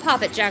gonna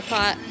pop it,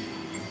 jackpot.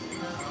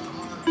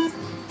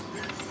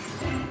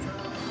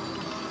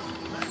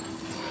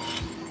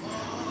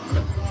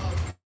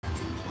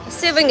 Let's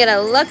see if we can get a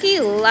lucky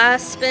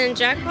last spin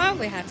jackpot.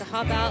 We have to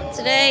hop out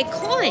today.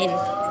 Coin.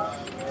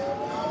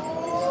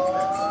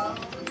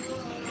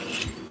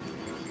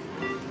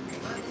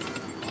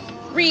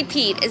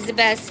 Repeat is the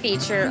best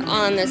feature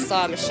on this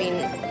slot machine.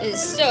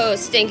 It's so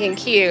stinking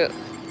cute.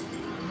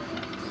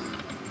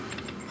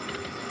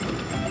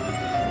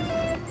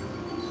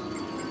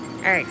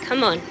 Alright,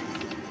 come on.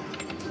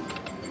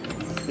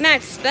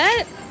 Max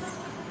bet.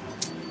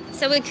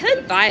 So we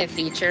could buy a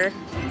feature,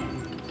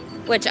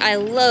 which I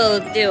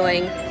loathe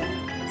doing.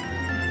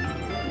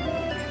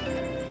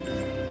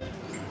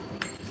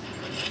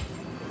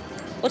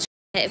 We'll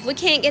try it. If we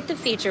can't get the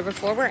feature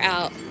before we're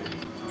out,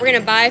 we're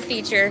gonna buy a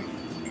feature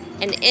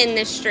and end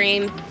this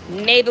stream.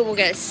 Maybe we'll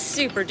get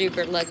super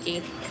duper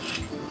lucky.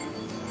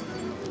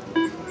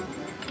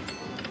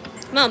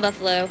 Come on,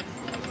 Buffalo.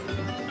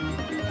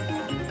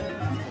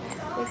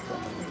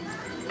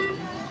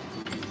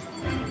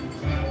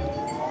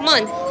 Come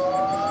on.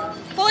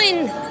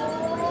 Coin.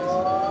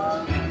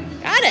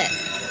 Got it.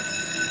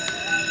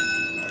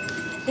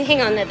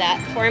 Hang on to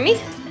that for me.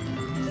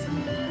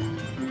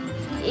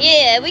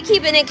 Yeah, we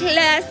keeping it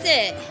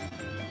classy.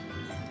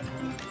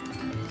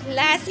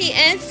 Classy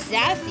and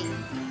sassy.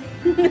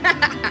 So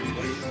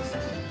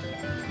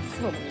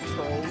many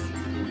trolls.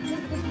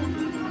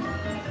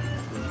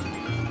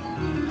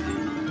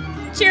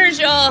 Cheers,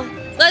 y'all.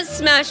 Let's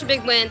smash a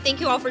big win. Thank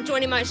you all for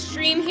joining my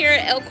stream here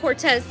at El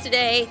Cortez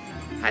today.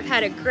 I've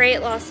had a great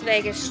Las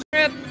Vegas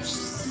trip.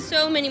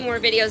 So many more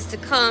videos to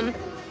come.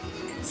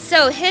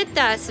 So hit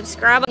that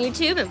subscribe on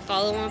YouTube and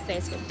follow on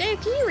Facebook.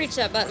 Dave, can you reach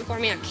that button for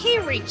me? I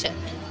can't reach it.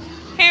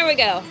 Here we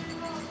go.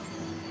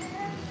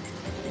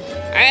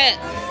 All right.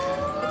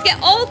 Let's get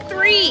all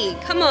 3.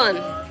 Come on.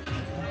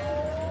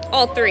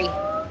 All 3.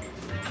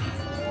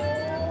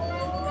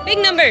 Big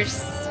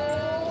numbers.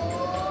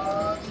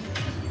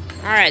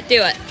 All right,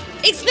 do it.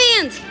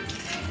 Expand.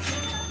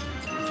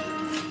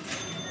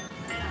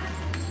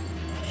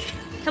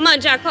 Come on,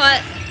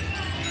 jackpot.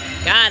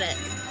 Got it.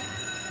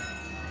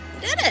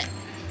 Did it.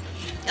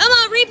 Come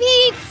on,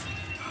 repeats.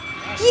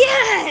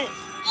 Yes.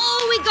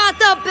 Oh, we got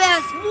the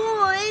best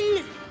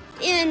one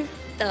in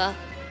the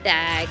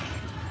bag.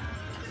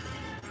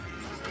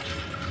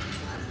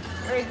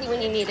 Where is he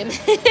when you need him?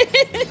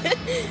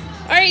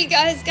 All right, you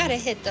guys, gotta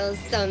hit those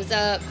thumbs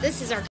up.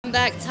 This is our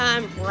comeback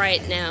time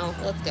right now.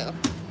 Let's go.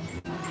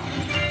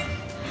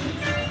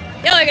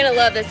 Y'all are gonna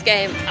love this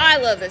game. I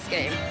love this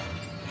game.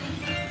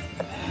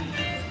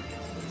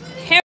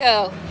 Here we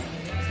go.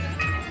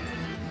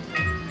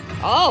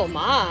 Oh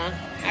my.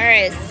 All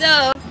right,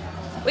 so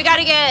we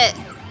gotta get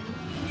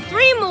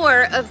 3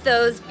 more of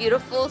those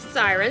beautiful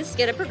sirens to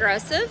get a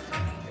progressive.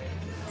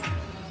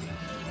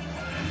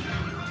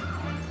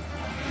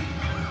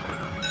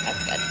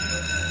 That's good.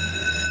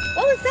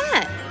 What was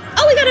that?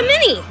 Oh, we got a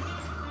mini.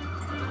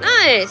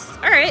 Nice.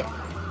 All right.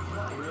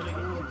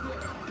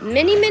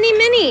 Mini, mini,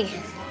 mini.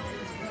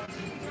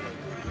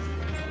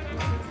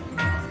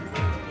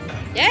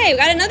 Yay, we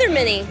got another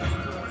mini.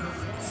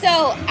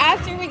 So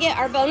after we get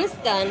our bonus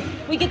done,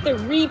 we get the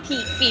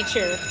repeat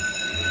feature,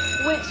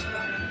 which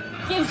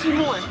gives you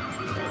more.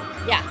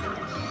 Yeah.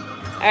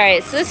 All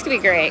right, so this could be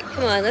great.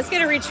 Come on, let's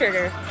get a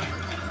retrigger.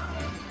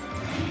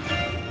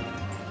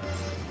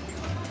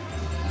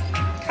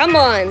 Come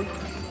on.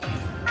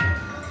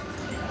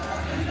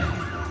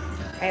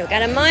 All right, we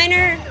got a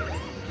minor.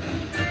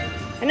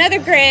 Another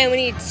grand. We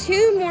need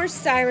 2 more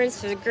sirens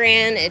for the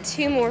grand and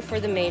 2 more for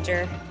the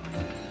major.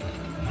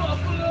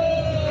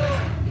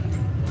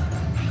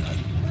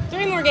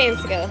 3 more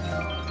games to go.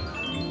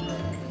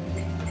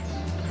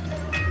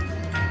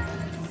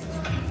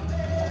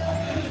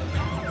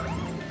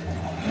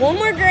 One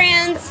more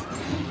grand.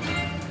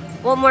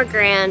 1 more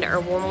grand or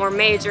 1 more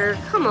major.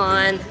 Come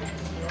on.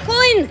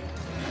 Coin.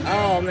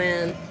 Oh,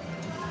 man.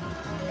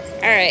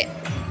 All right.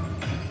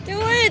 Do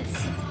it.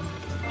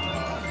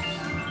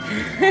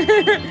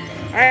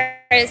 All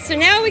right, so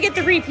now we get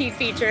the repeat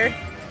feature.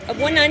 of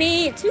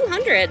 190,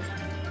 200.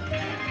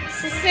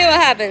 Let's just see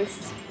what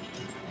happens.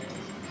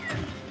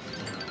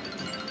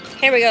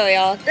 Here we go,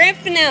 y'all. Grand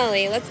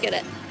finale. Let's get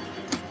it.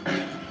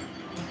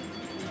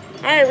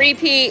 All right,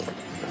 repeat.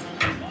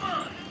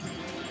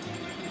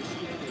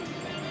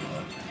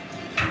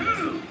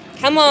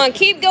 Come on,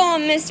 keep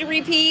going, Mr.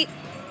 Repeat.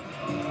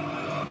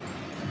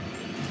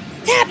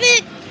 Tap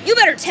it. You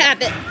better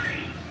tap it.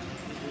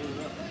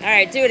 All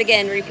right, do it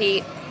again,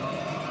 Repeat.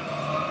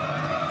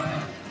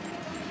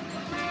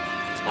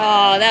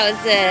 Oh, that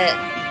was it.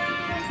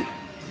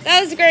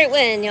 That was a great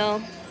win, y'all.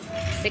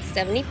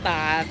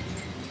 675.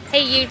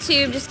 Hey,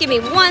 YouTube, just give me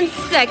 1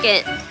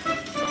 second.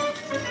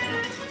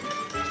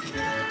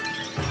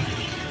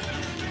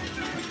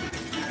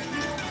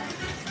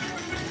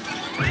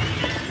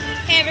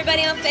 Hey,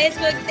 everybody on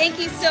Facebook, thank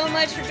you so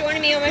much for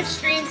joining me on my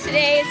stream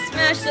today.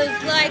 Smash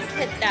those likes,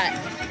 hit that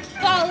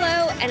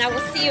follow, and I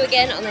will see you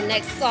again on the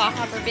next Slot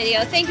Hopper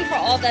video. Thank you for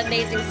all the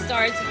amazing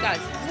stars. You guys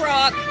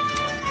rock.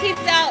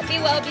 Peace out. Be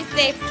well. Be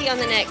safe. See you on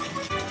the next.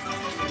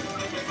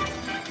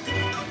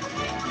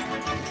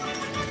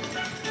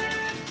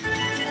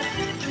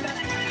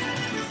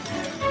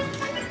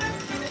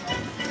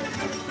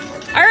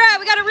 All right,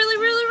 we got a really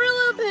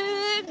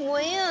big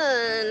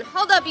win.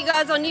 Hold up, you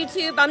guys on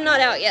YouTube. I'm not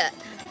out yet.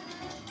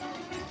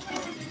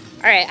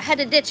 All right, I had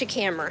to ditch a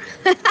camera.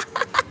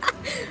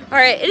 All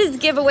right, it is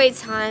giveaway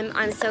time.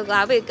 I'm so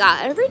glad we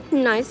got a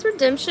nice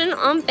redemption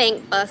on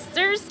Bank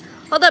Busters.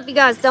 Hold up, you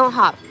guys, don't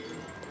hop.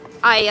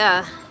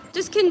 I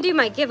just couldn't do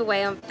my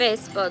giveaway on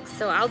Facebook,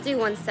 so I'll do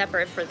one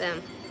separate for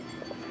them.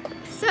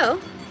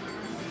 So,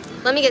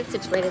 let me get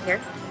situated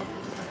here.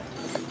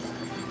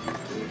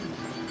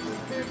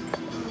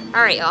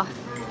 All right, y'all.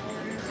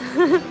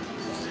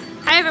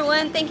 Hi,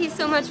 everyone. Thank you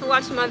so much for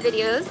watching my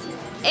videos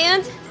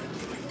and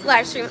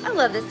live stream. I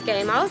love this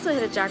game. I also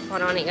hit a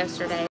jackpot on it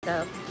yesterday,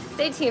 so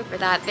stay tuned for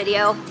that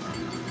video.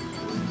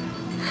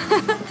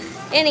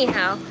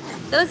 Anyhow,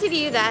 those of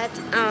you that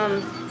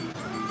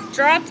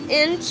dropped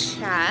in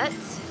chat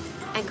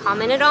and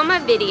commented on my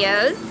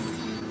videos,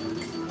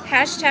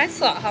 hashtag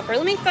Slot Hopper.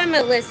 Let me find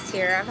my list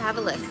here. I have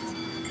a list.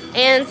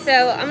 And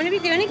so I'm going to be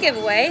doing a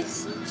giveaway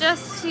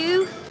just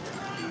to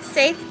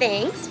say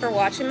thanks for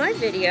watching my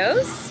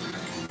videos.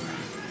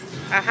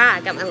 Aha,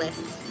 I got my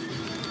list.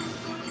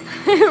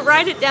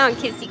 Write it down,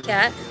 Kissy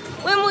Cat.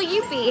 When will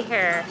you be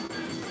here?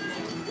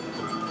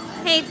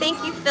 Hey,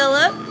 thank you,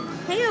 Philip.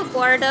 Hey,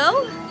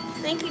 Eduardo.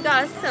 Thank you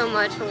guys so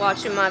much for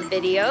watching my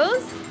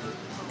videos.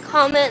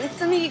 Comment, and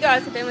some of you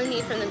guys have been with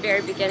me from the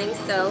very beginning,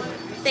 so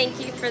thank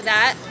you for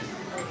that.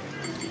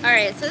 All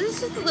right, so this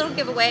is just a little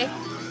giveaway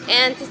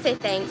and to say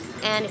thanks.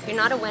 And if you're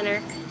not a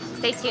winner,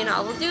 stay tuned. I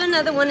will do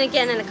another one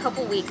again in a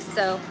couple weeks,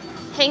 so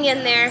hang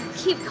in there.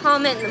 Keep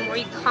commenting. The more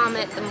you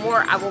comment, the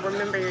more I will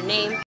remember your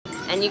name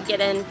and you get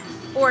in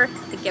for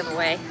the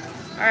giveaway.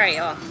 All right,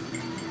 y'all.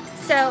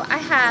 So I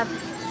have...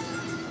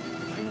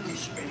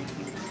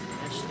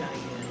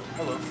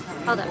 Hello.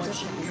 Hold up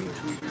just a second.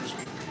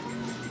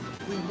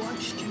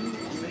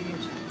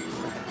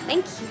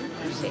 Thank you.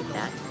 Appreciate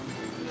that.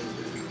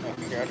 Oh,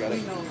 here, I got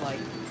it.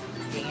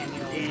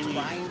 Daniel,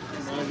 Brian,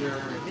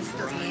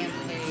 Mr.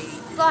 Anthony,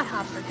 Slot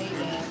Hopper.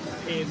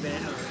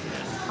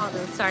 Hold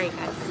on. Sorry,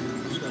 guys.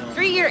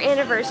 3-year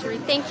anniversary.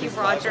 Thank you,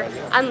 Roger.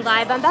 I'm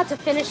live. I'm about to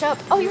finish up.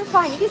 Oh, you're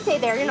fine. You can stay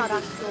there. You're not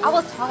on. I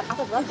will talk. I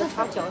would love to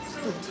talk to y'all just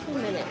in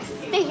 2 minutes.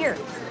 Stay here.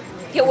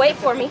 You'll wait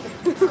for me.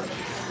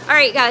 All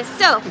right, guys.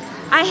 So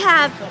I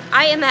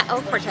am at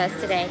El Cortez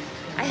today.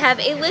 I have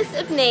a list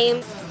of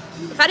names.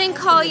 If I didn't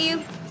call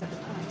you,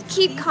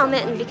 keep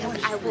commenting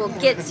because I will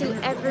get to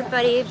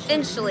everybody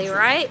eventually,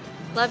 right?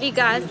 Love you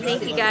guys.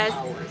 Thank you guys.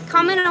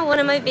 Comment on one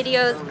of my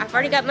videos. I've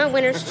already got my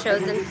winners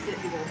chosen.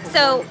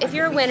 So if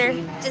you're a winner,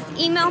 just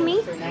email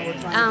me.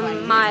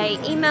 My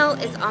email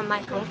is on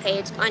my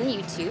homepage on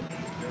YouTube.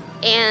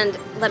 And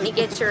let me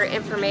get your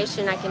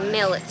information. I can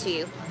mail it to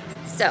you.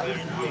 So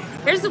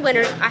here's the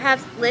winners. I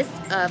have lists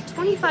of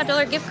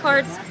 $25 gift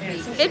cards,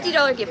 some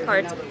 $50 gift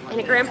cards, and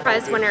a grand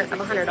prize winner of a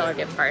 $100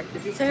 gift card.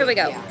 So here we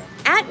go.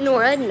 At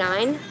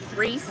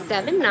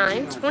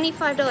Nora9379,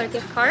 $25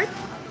 gift card.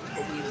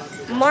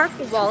 Mark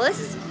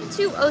Wallace,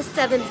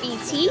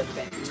 207BT,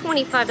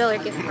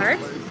 $25 gift card.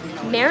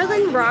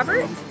 Marilyn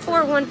Robert,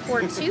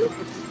 4142,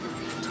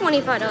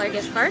 $25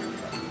 gift card.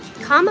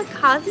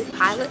 Kamikaze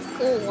Pilot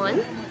School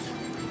 1,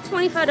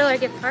 $25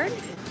 gift card.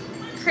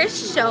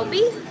 Chris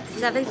Shelby,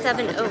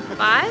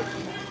 7705,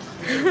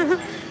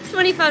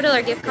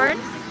 $25 gift card.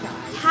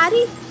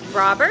 Patty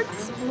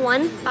Roberts,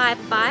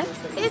 155,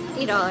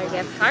 $50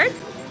 gift card.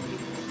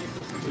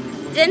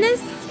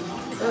 Dennis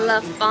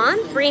LaFon,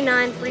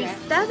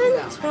 3937,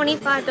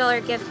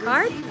 $25 gift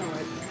card.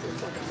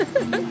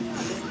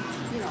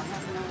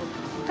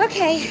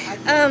 Okay,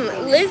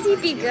 Lizzie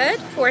Be Good,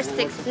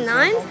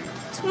 469,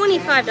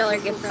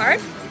 $25 gift card.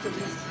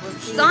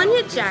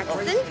 Sonia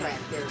Jackson,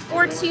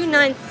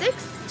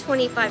 4296,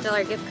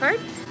 $25 gift card.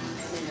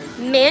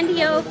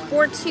 Mandio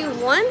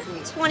 421,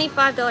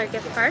 $25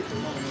 gift card.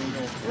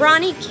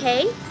 Ronnie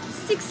K,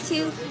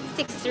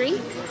 6263,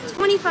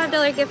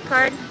 $25 gift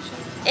card.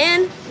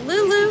 And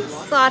Lulu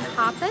Slot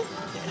Hoppet,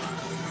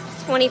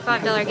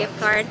 $25 gift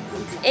card.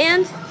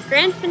 And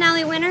grand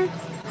finale winner,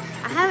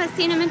 I haven't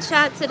seen him in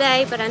chat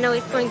today, but I know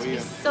he's going to be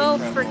so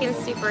freaking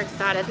super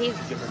excited. He's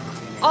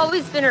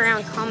always been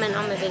around commenting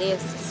on my videos.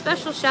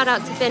 Special shout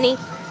out to Benny.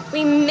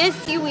 We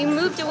miss you. We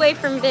moved away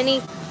from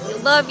Benny. We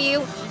love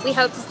you. We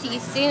hope to see you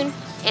soon.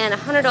 And a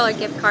 $100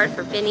 gift card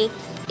for Benny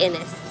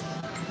Ennis.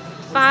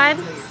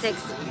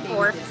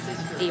 5640.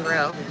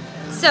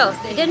 So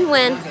if you didn't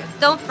win,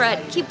 don't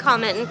fret. Keep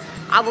commenting.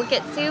 I will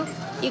get to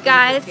you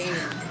guys.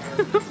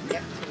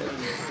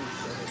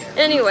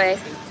 Anyway,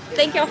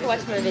 thank y'all for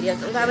watching my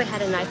videos. I'm glad we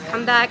had a nice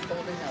comeback.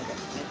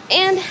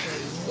 And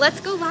let's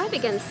go live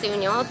again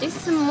soon, y'all. Do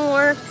some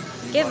more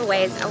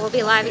giveaways. I will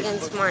be live again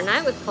tomorrow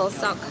night with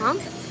Pulse.com.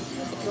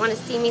 If you want to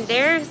see me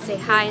there, say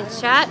hi in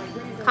chat.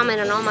 Comment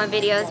on all my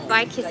videos.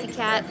 Bye, Kissy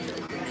Cat.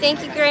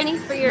 Thank you, Granny,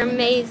 for your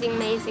amazing,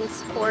 amazing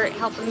support,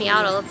 helping me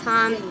out all the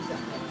time.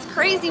 It's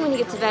crazy when you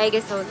get to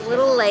Vegas. I was a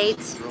little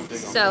late.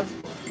 So,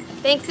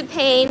 thanks to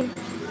Payne.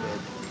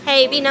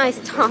 Hey, be nice,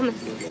 Thomas.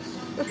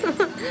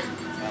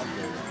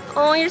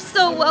 Oh, you're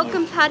so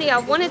welcome, Patty. I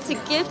wanted to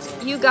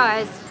gift you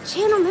guys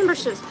channel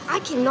memberships. I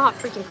cannot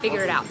freaking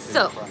figure it out.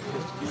 So,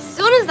 as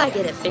soon as I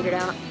get it figured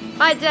out,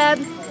 bye, Deb.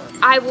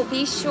 I will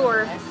be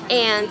sure.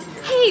 And,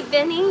 hey,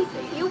 Benny,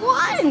 you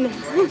won.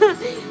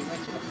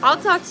 I'll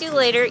talk to you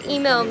later.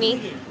 Email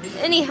me.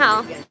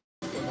 Anyhow,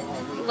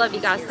 love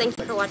you guys. Thank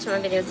you for watching my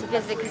videos.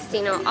 Visit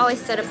casino.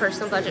 Always set a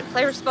personal budget.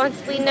 Play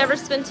responsibly. Never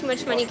spend too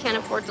much money you can't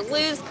afford to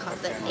lose,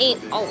 because it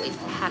ain't always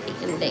a happy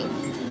ending.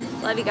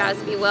 Love you guys.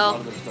 Be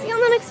well. See you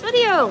on the next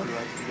video.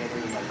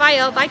 Bye,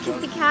 y'all. Bye,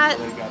 Kissy Cat.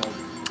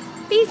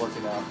 Peace.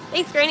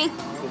 Thanks, Granny.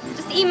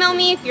 Just email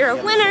me if you're a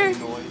winner.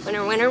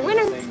 Winner, winner,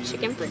 winner.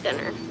 Chicken for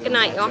dinner. Good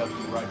night, y'all.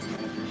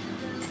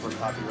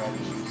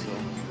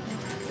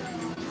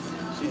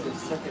 She's the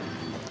second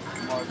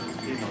largest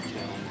female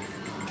channel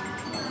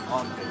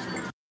on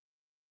Facebook.